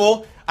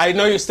 Beautiful. I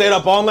know you stayed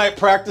up all night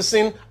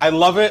practicing. I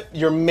love it.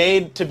 You're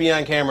made to be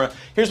on camera.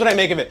 Here's what I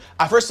make of it.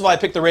 First of all, I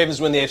picked the Ravens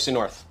to win the AFC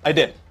North. I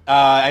did.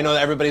 I know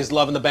that everybody's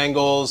loving the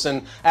Bengals,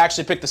 and I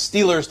actually picked the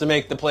Steelers to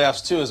make the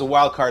playoffs too as a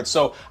wild card.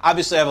 So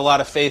obviously I have a lot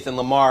of faith in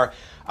Lamar.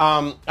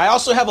 I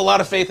also have a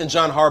lot of faith in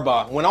John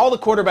Harbaugh. When all the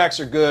quarterbacks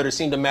are good or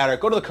seem to matter,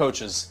 go to the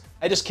coaches.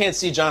 I just can't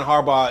see John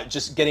Harbaugh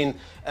just getting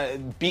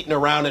beaten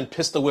around and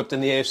pistol whipped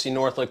in the AFC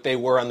North like they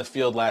were on the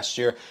field last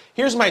year.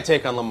 Here's my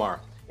take on Lamar.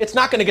 It's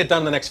not going to get done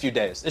in the next few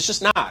days. It's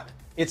just not.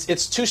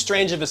 It's too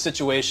strange of a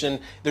situation.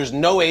 There's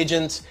no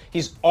agent.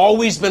 He's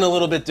always been a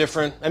little bit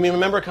different. I mean,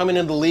 remember coming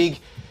into the league,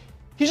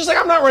 he's just like,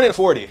 I'm not running a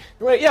 40.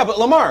 Right? Yeah, but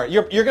Lamar,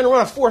 you're going to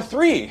run a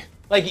 4.3.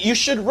 Like, you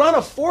should run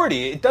a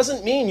 40. It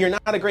doesn't mean you're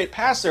not a great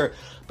passer.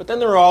 But then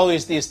there are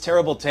always these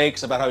terrible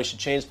takes about how he should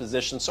change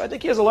positions. So I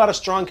think he has a lot of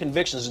strong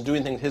convictions in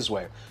doing things his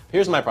way.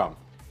 Here's my problem.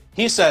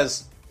 He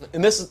says,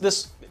 and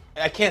this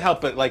I can't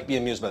help but be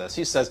amused by this.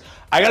 He says,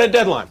 I got a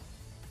deadline.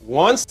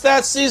 Once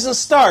that season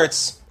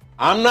starts,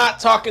 I'm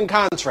not talking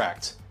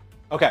contract.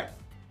 Okay.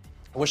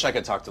 I wish I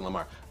could talk to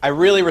Lamar. I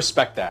really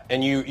respect that.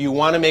 And you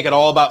want to make it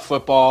all about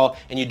football,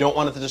 and you don't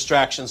want the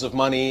distractions of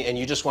money, and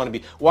you just want to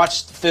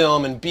watch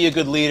film and be a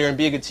good leader and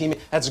be a good teammate.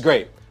 That's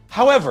great.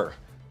 However,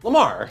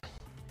 Lamar,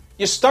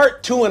 you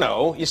start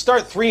 2-0, you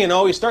start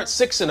 3-0, you start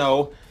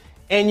 6-0,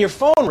 and your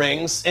phone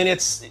rings, and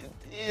it's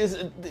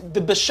the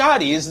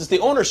Bashadis, it's the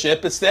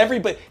ownership, it's the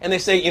everybody, and they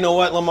say, you know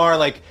what, Lamar,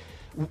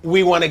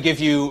 we want to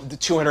give you the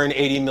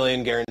 $280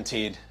 million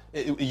guaranteed.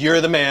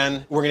 You're the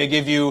man. We're going to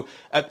give you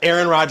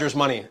Aaron Rodgers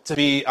money to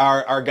be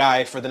our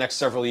guy for the next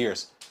several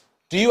years.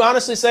 Do you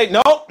honestly say,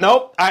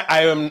 no,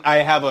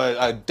 I have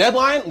a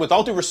deadline. With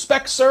all due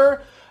respect,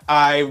 sir,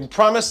 I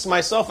promised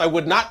myself I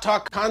would not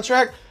talk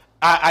contract.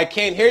 I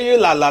can't hear you.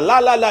 La, la, la,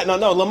 la, la.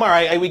 No,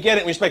 Lamar, we get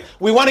it. We respect.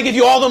 We want to give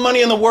you all the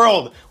money in the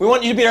world. We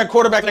want you to be our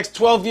quarterback the next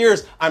 12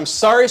 years. I'm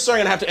sorry, sir. I'm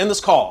going to have to end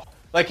this call.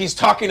 Like he's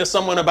talking to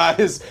someone about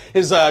his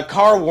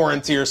car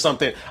warranty or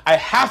something. I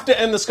have to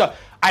end this call.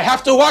 I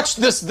have to watch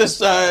this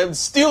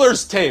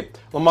Steelers tape.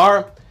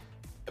 Lamar,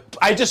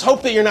 I just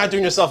hope that you're not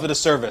doing yourself a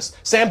disservice.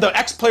 Sam, the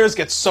ex-players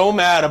get so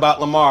mad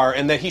about Lamar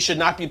and that he should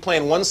not be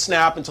playing one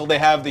snap until they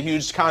have the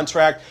huge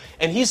contract.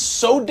 And he's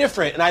so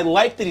different, and I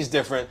like that he's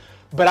different,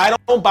 but I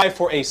don't buy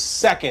for a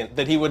second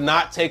that he would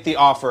not take the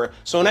offer.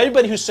 So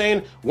anybody who's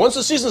saying, once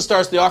the season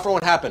starts, the offer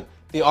won't happen.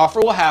 The offer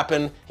will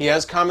happen. He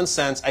has common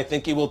sense. I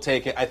think he will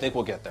take it. I think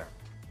we'll get there.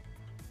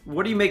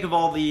 What do you make of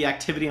all the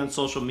activity on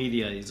social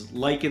media? He's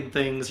liking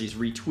things, he's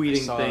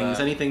retweeting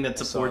things, anything that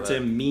supports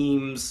him,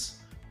 memes.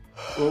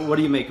 What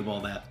do you make of all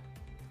that?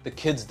 The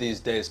kids these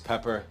days,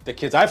 Pepper. The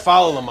kids. I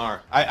follow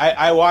Lamar.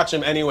 I watch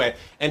him anyway.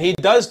 And he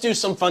does do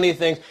some funny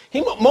things.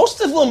 Most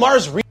of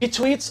Lamar's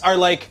retweets are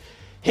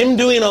him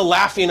doing a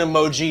laughing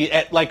emoji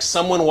at like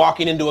someone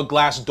walking into a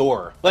glass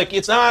door. Like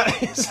it's not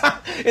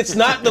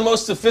the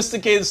most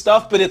sophisticated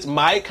stuff, but it's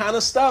my kind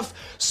of stuff.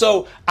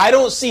 So I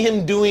don't see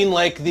him doing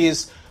like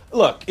these.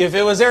 Look, if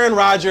it was Aaron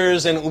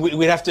Rodgers and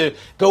we'd have to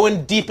go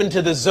in deep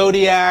into the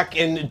Zodiac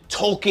and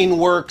Tolkien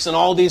works and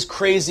all these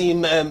crazy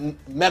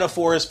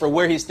metaphors for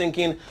where he's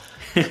thinking,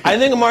 I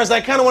think Lamar's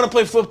like, I kind of want to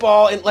play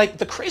football. And like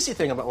the crazy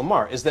thing about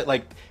Lamar is that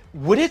like,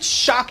 would it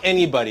shock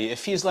anybody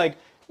if he's like,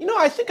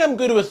 I think I'm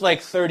good with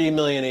like $30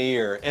 million a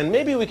year, and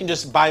maybe we can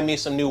just buy me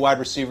some new wide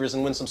receivers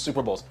and win some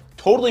Super Bowls.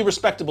 Totally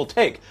respectable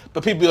take.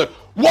 But people be like,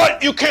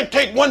 what? You can't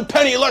take 1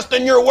 penny less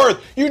than you're worth.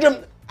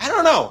 I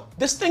don't know.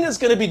 This thing is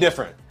going to be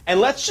different. And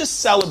let's just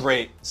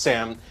celebrate,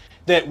 Sam,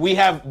 that we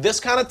have this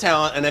kind of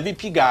talent, an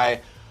MVP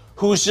guy,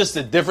 who's just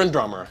a different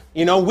drummer.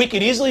 We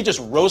could easily just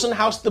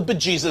Rosenhaus the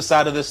bejesus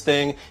out of this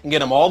thing and get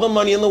him all the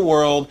money in the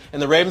world,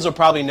 and the Ravens will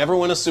probably never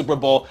win a Super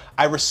Bowl.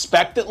 I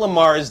respect that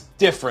Lamar is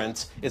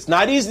different. It's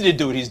not easy to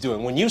do what he's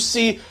doing. When you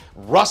see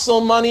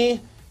Russell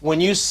money, when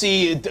you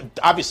see,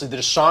 obviously the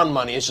Deshaun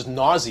money is just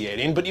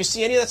nauseating, but you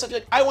see any of that stuff, you're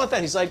like, I want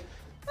that. He's like,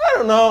 I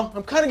don't know.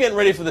 I'm kind of getting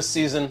ready for the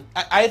season.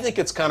 I think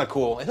it's kind of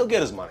cool, and he'll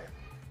get his money.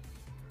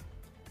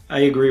 I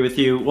agree with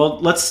you. Well,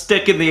 let's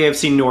stick in the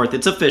AFC North.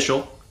 It's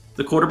official.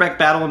 The quarterback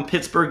battle in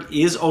Pittsburgh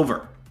is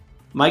over.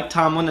 Mike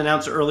Tomlin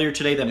announced earlier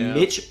today that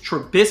Mitch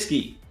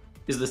Trubisky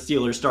is the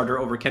Steelers starter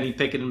over Kenny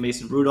Pickett and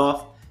Mason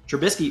Rudolph.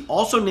 Trubisky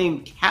also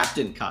named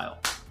captain, Kyle.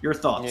 Your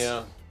thoughts?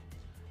 Yeah.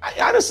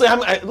 Honestly,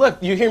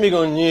 look, you hear me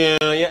going,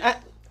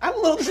 I'm a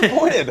little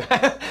disappointed.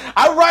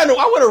 I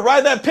want to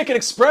ride that Pickett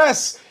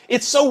Express.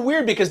 It's so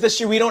weird because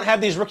this year we don't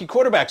have these rookie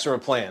quarterbacks who are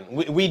playing.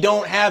 We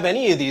don't have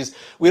any of these.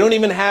 We don't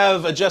even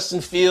have a Justin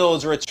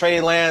Fields or a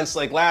Trey Lance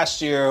like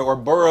last year or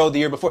Burrow the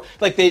year before.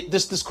 Like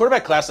this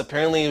quarterback class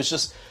apparently was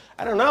just,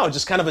 I don't know,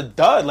 just kind of a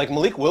dud. Like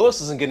Malik Willis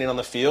isn't getting on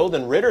the field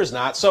and Ritter's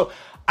not. So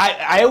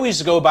I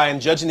always go by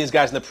and judging these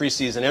guys in the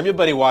preseason.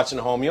 Everybody watching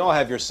at home, you all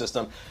have your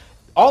system.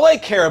 All I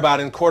care about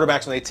in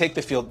quarterbacks when they take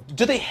the field,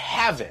 do they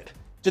have it?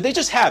 Do they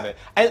just have it?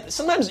 And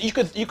sometimes you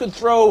could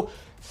throw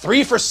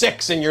 3 for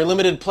 6 in your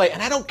limited play,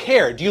 and I don't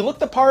care. Do you look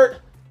the part?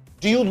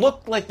 Do you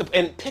look like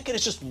and Pickett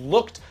has just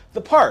looked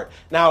the part.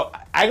 Now,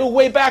 I go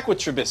way back with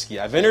Trubisky.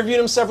 I've interviewed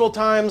him several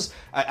times.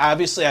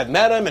 Obviously, I've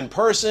met him in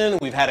person.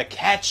 We've had a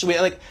catch.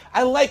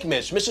 I like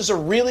Mitch. Mitch is a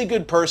really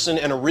good person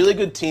and a really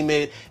good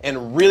teammate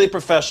and really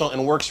professional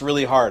and works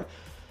really hard.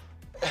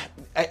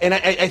 And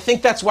I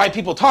think that's why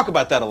people talk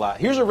about that a lot.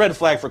 Here's a red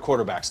flag for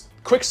quarterbacks.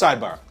 Quick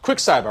sidebar.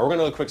 We're going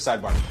to do a quick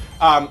sidebar.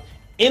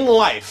 In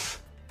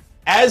life,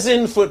 as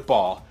in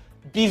football,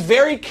 be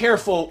very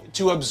careful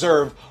to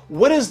observe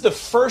what is the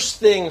first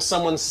thing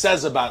someone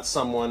says about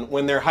someone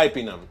when they're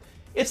hyping them.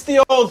 It's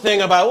the old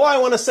thing about, I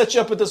want to set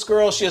you up with this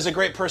girl. She has a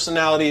great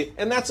personality.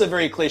 And that's a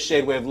very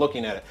cliched way of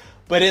looking at it.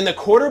 But in the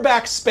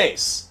quarterback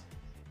space,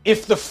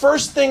 if the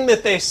first thing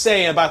that they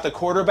say about the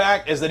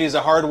quarterback is that he's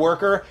a hard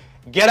worker,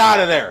 get out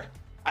of there.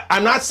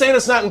 I'm not saying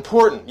it's not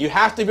important. You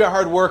have to be a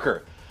hard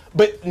worker.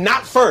 But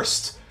not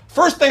first.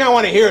 First thing I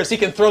want to hear is he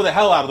can throw the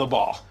hell out of the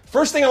ball.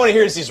 First thing I want to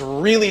hear is he's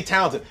really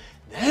talented.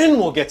 Then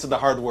we'll get to the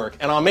hard work,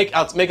 and I'll make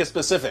it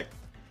specific.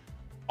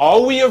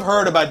 All we have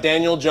heard about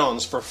Daniel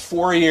Jones for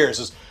 4 years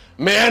is,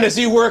 man, does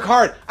he work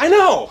hard? I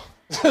know.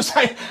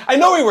 I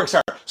know he works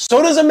hard.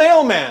 So does a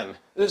mailman.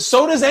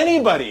 So does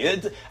anybody.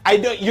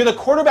 You're the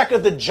quarterback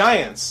of the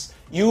Giants.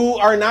 You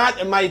are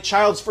not my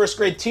child's first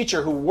grade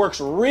teacher who works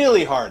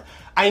really hard.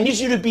 I need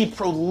you to be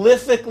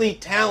prolifically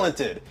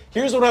talented.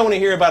 Here's what I want to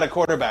hear about a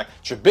quarterback.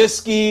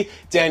 Trubisky,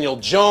 Daniel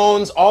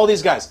Jones, all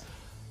these guys.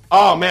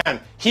 Oh, man,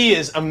 he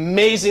is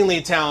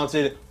amazingly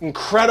talented,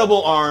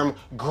 incredible arm,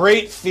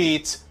 great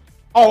feet.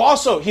 Oh,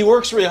 also, he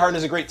works really hard and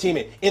is a great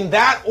teammate. In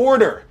that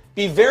order,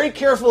 be very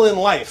careful in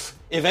life.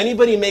 If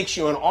anybody makes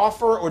you an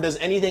offer or does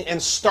anything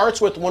and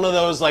starts with one of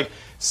those like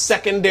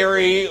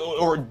secondary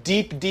or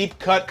deep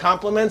cut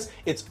compliments,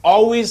 it's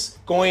always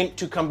going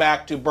to come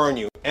back to burn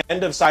you.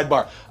 End of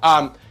sidebar.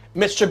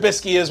 Mitch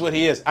Trubisky is what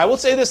he is. I will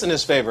say this in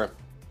his favor.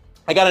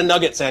 I got a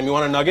nugget, Sam. You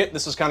want a nugget?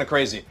 This is kind of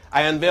crazy.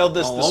 I unveiled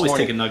this morning. I'll always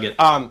take a nugget.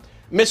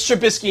 Mitch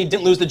Trubisky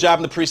didn't lose the job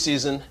in the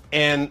preseason,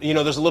 and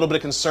there's a little bit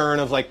of concern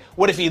of like,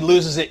 what if he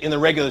loses it in the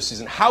regular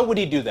season? How would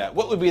he do that?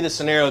 What would be the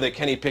scenario that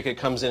Kenny Pickett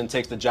comes in and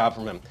takes the job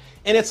from him?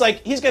 And it's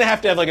like he's going to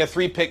have like a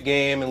 3-pick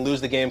game and lose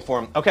the game for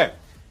him. Okay,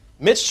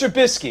 Mitch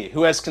Trubisky,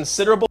 who has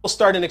considerable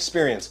starting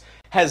experience,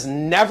 has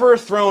never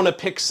thrown a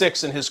pick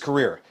 6 in his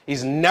career.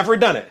 He's never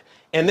done it,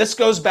 and this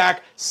goes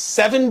back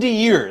 70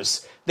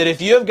 years. That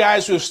if you have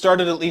guys who have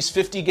started at least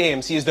 50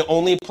 games, he is the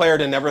only player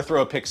to never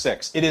throw a pick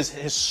 6. It is a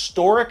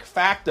historic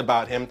fact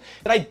about him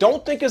that I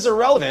don't think is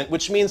irrelevant,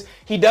 which means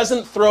he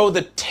doesn't throw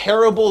the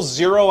terrible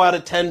 0 out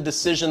of 10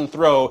 decision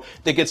throw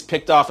that gets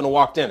picked off and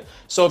walked in.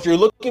 So if you're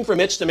looking for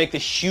Mitch to make the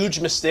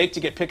huge mistake to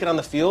get Pickett on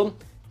the field,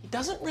 he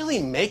doesn't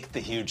really make the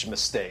huge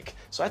mistake.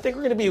 So I think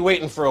we're going to be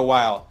waiting for a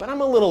while, but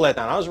I'm a little let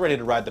down. I was ready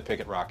to ride the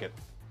Pickett rocket.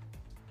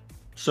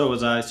 So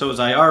was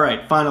I. All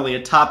right, finally,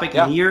 a topic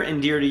near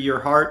and dear to your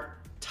heart.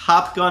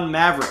 Top Gun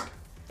Maverick.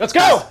 Let's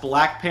go!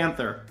 Black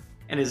Panther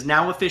and is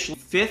now officially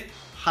 5th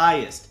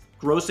highest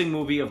grossing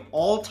movie of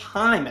all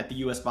time at the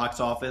US box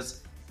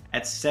office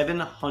at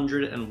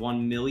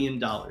 $701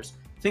 million. I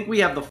think we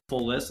have the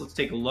full list. Let's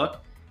take a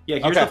look. Yeah,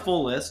 here's the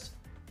full list.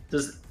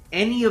 Does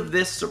any of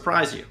this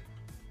surprise you?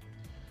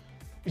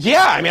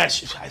 Yeah, I mean,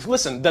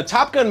 listen, the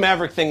Top Gun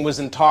Maverick thing was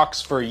in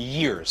talks for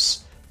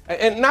years.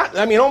 And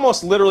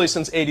almost literally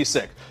since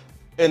 '86.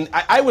 And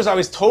I was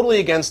always totally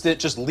against it.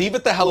 Just leave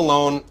it the hell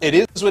alone. It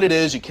is what it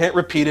is. You can't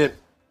repeat it.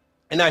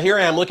 And now here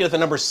I am looking at the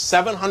number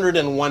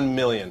 701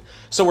 million.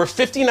 So we're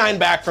 59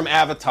 back from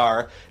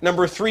Avatar.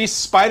 Number 3,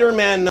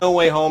 Spider-Man No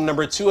Way Home.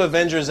 Number 2,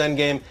 Avengers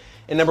Endgame.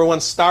 And number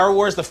 1, Star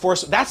Wars The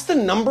Force. That's the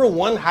number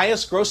 1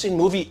 highest grossing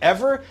movie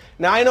ever.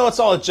 Now I know it's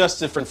all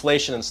adjusted for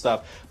inflation and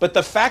stuff. But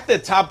the fact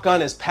that Top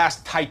Gun is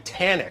past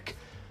Titanic.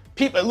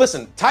 People,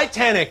 listen,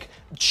 Titanic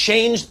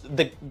changed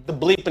the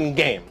bleeping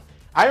game.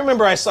 I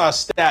remember I saw a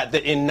stat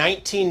that in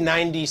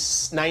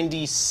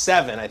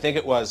 1997, I think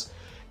it was,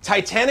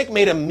 Titanic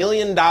made $1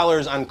 million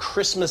on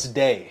Christmas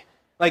Day.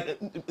 Like,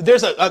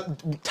 there's a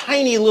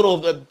tiny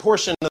little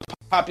portion of the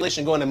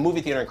population going to movie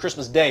theater on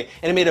Christmas Day,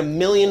 and it made $1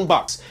 million.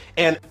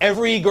 And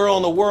every girl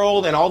in the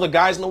world and all the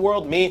guys in the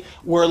world, me,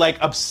 were like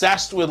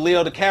obsessed with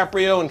Leo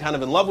DiCaprio and kind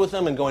of in love with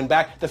him and going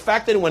back. The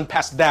fact that it went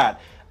past that,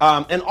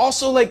 and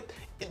also like,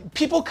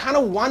 people kind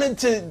of wanted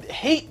to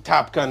hate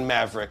Top Gun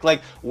Maverick.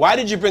 Like, why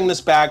did you bring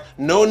this back?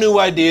 No new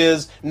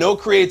ideas, no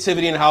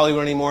creativity in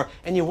Hollywood anymore.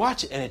 And you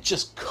watch it, and it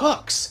just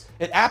cooks.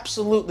 It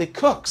absolutely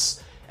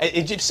cooks.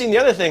 You've seen the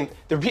other thing,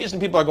 the reason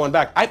people are going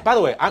back. By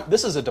the way,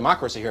 this is a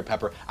democracy here,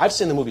 Pepper. I've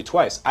seen the movie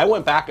twice. I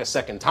went back a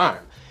second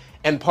time.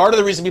 And part of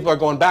the reason people are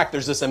going back,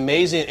 there's this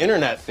amazing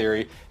internet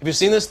theory. Have you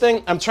seen this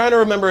thing? I'm trying to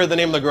remember the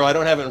name of the girl. I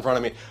don't have it in front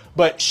of me.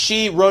 But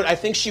she wrote, I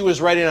think she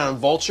was writing on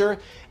Vulture.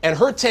 And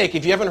her take,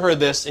 if you haven't heard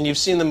this, and you've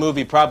seen the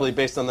movie probably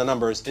based on the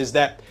numbers, is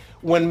that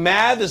when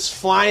Mav is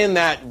flying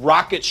that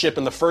rocket ship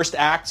in the first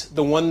act,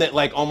 the one that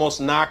like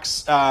almost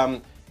knocks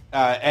Ed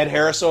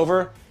Harris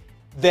over,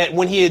 that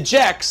when he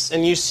ejects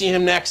and you see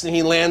him next and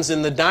he lands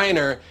in the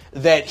diner,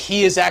 that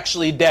he is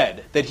actually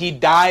dead, that he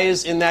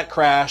dies in that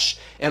crash,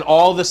 and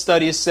all the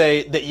studies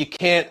say that you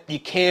can't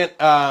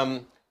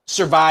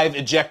survive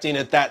ejecting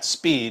at that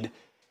speed,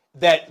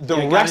 that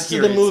the rest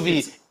of the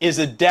movie is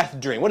a death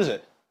dream. What is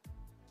it?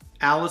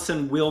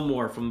 Alison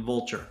Wilmore from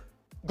Vulture.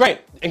 Great.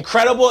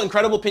 Incredible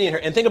opinion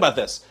here. And think about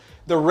this.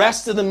 The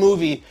rest of the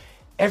movie,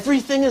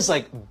 everything is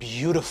like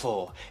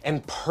beautiful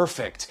and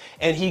perfect.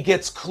 And he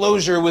gets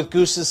closure with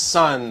Goose's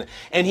son.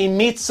 And he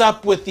meets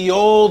up with the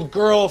old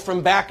girl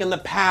from back in the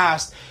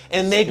past.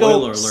 And they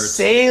go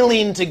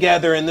sailing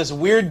together in this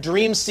weird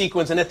dream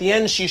sequence. And at the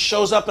end, she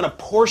shows up in a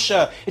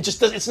Porsche.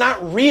 It's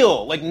not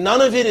real. Like,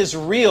 none of it is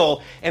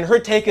real. And her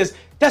take is,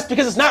 that's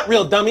because it's not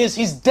real, dummies.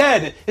 He's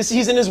dead.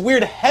 He's in his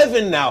weird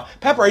heaven now.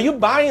 Pepper, are you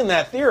buying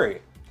that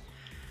theory?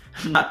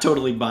 I'm not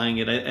totally buying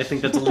it. I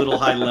think that's a little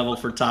high level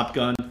for Top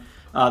Gun.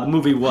 The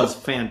movie was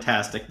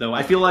fantastic, though.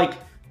 I feel like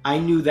I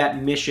knew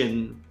that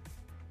mission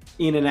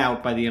in and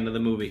out by the end of the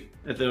movie.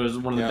 It was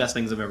one of the best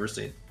things I've ever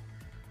seen.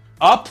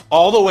 Up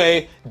all the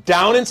way,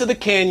 down into the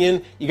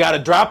canyon. You got to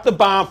drop the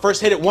bomb.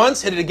 First hit it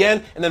once, hit it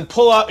again, and then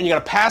pull up, and you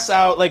got to pass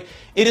out. Like,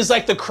 it is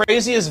like the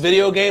craziest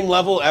video game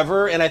level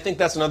ever, and I think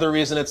that's another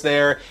reason it's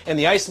there. And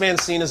the Iceman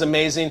scene is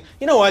amazing.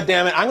 You know what,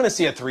 damn it, I'm going to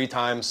see it 3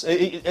 times.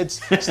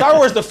 It's Star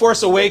Wars The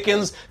Force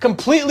Awakens,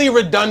 completely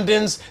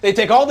redundant. They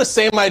take all the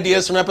same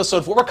ideas from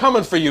Episode 4. We're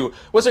coming for you.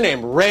 What's her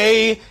name?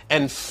 Rey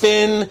and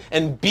Finn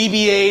and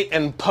BB-8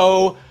 and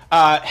Poe.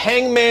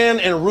 Hangman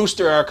and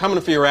Rooster are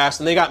coming for your ass,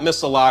 and they got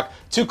missile lock.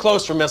 Too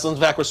close for missiles. In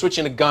fact, we're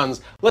switching to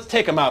guns. Let's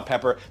take them out,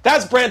 Pepper.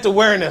 That's Brandt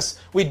awareness.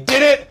 We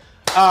did it.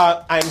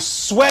 I'm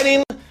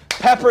sweating.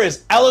 Pepper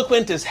is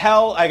eloquent as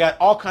hell. I got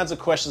all kinds of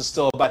questions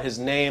still about his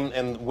name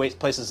and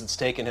places it's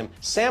taken him.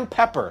 Sam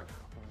Pepper,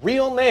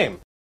 real name.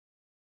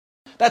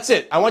 That's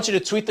it. I want you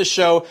to tweet the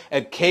show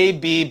at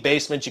KB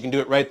Basement. You can do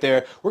it right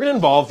there. We're going to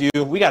involve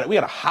you. We got a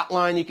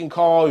hotline you can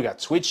call. We got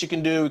tweets you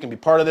can do. You can be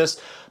part of this.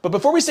 But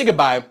before we say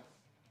goodbye,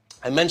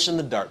 I mentioned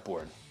the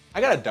dartboard. I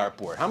got a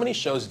dartboard. How many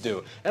shows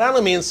do? And I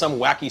don't mean some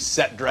wacky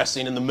set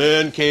dressing in the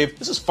man cave.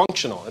 This is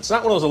functional. It's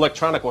not one of those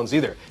electronic ones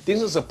either.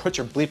 These are to put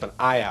your bleeping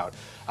eye out.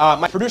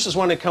 My producers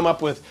wanted to come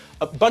up with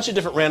a bunch of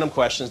different random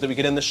questions that we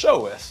could end the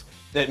show with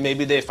that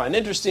maybe they find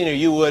interesting or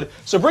you would.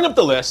 So bring up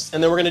the list,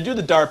 and then we're going to do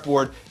the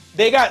dartboard.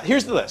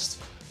 Here's the list.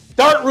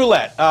 Dart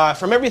roulette.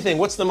 From everything,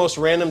 what's the most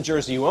random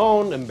jersey you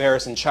own?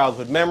 Embarrassing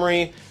childhood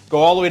memory. Go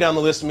all the way down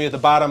the list with me at the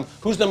bottom.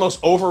 Who's the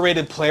most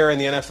overrated player in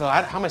the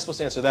NFL? How am I supposed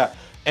to answer that?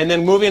 And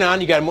then moving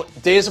on, you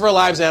got Days of Our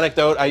Lives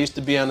anecdote. I used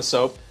to be on the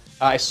soap.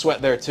 I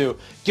sweat there too.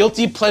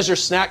 Guilty pleasure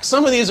snack.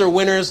 Some of these are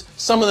winners.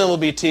 Some of them will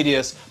be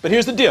tedious. But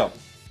here's the deal.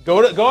 Go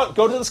to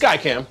the sky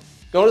cam.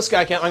 Go to the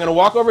sky cam. I'm going to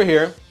walk over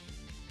here.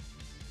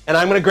 And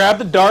I'm going to grab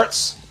the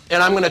darts.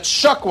 And I'm going to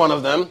chuck one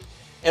of them.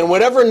 And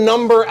whatever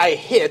number I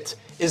hit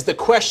is the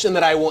question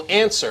that I will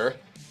answer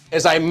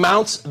as I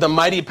mount the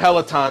mighty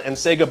Peloton and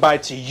say goodbye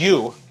to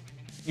you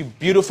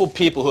beautiful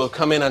people who have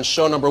come in on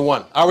show number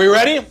 1. Are we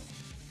ready?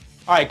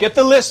 All right, get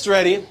the list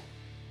ready.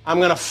 I'm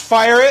going to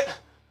fire it.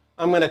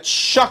 I'm going to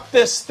chuck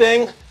this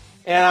thing.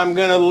 And I'm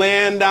going to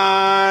land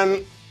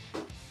on,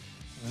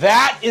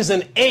 that is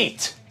an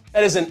 8.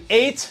 That is an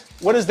 8.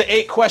 What is the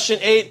 8? Question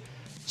 8.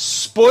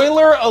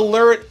 Spoiler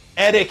alert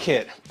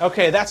etiquette.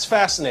 Okay, that's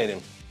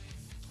fascinating.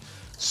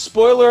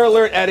 Spoiler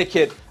alert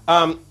etiquette.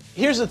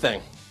 Here's the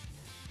thing.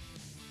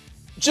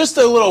 Just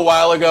a little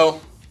while ago,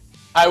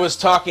 I was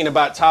talking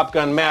about Top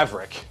Gun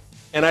Maverick,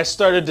 and I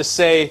started to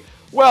say,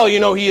 well, you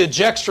know, he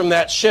ejects from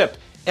that ship.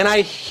 And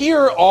I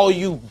hear all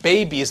you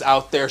babies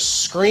out there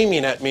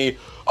screaming at me,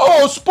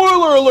 oh,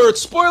 spoiler alert,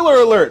 spoiler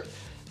alert.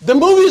 The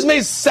movie's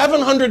made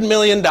 $700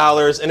 million,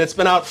 and it's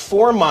been out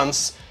 4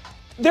 months.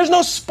 There's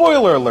no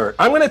spoiler alert.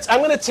 I'm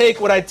gonna take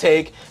what I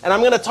take, and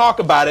I'm gonna talk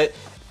about it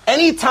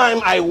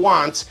anytime I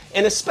want,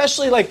 and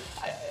especially like,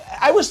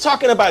 I was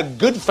talking about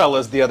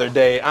Goodfellas the other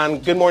day on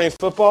Good Morning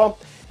Football,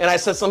 and I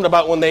said something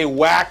about when they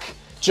whack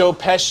Joe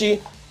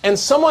Pesci, and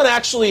someone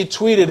actually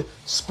tweeted,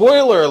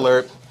 spoiler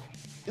alert.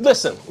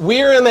 Listen,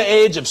 we're in the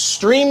age of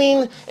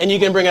streaming, and you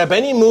can bring up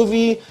any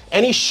movie,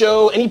 any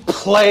show, any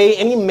play,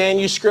 any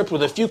manuscript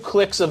with a few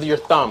clicks of your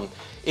thumb.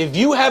 If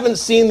you haven't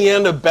seen the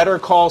end of Better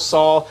Call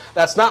Saul,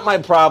 that's not my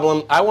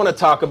problem. I want to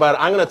talk about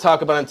it. I'm going to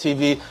talk about it on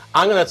TV.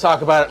 I'm going to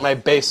talk about it in my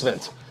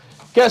basement.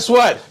 Guess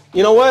what?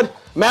 You know what?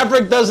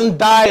 Maverick doesn't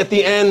die at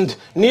the end.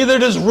 Neither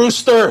does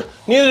Rooster.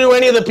 Neither do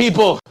any of the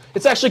people.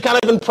 It's actually kind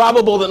of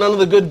improbable that none of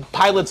the good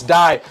pilots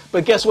die.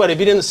 But guess what? If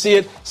you didn't see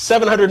it,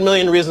 700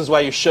 million reasons why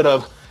you should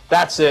have.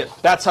 That's it.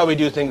 That's how we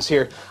do things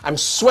here. I'm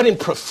sweating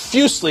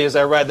profusely as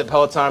I ride the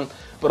Peloton,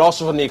 but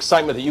also from the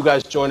excitement that you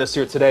guys joined us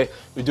here today.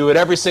 We do it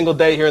every single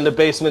day here in the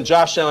basement.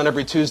 Josh Allen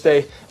every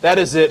Tuesday. That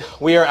is it.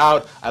 We are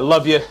out. I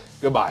love you.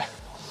 Goodbye.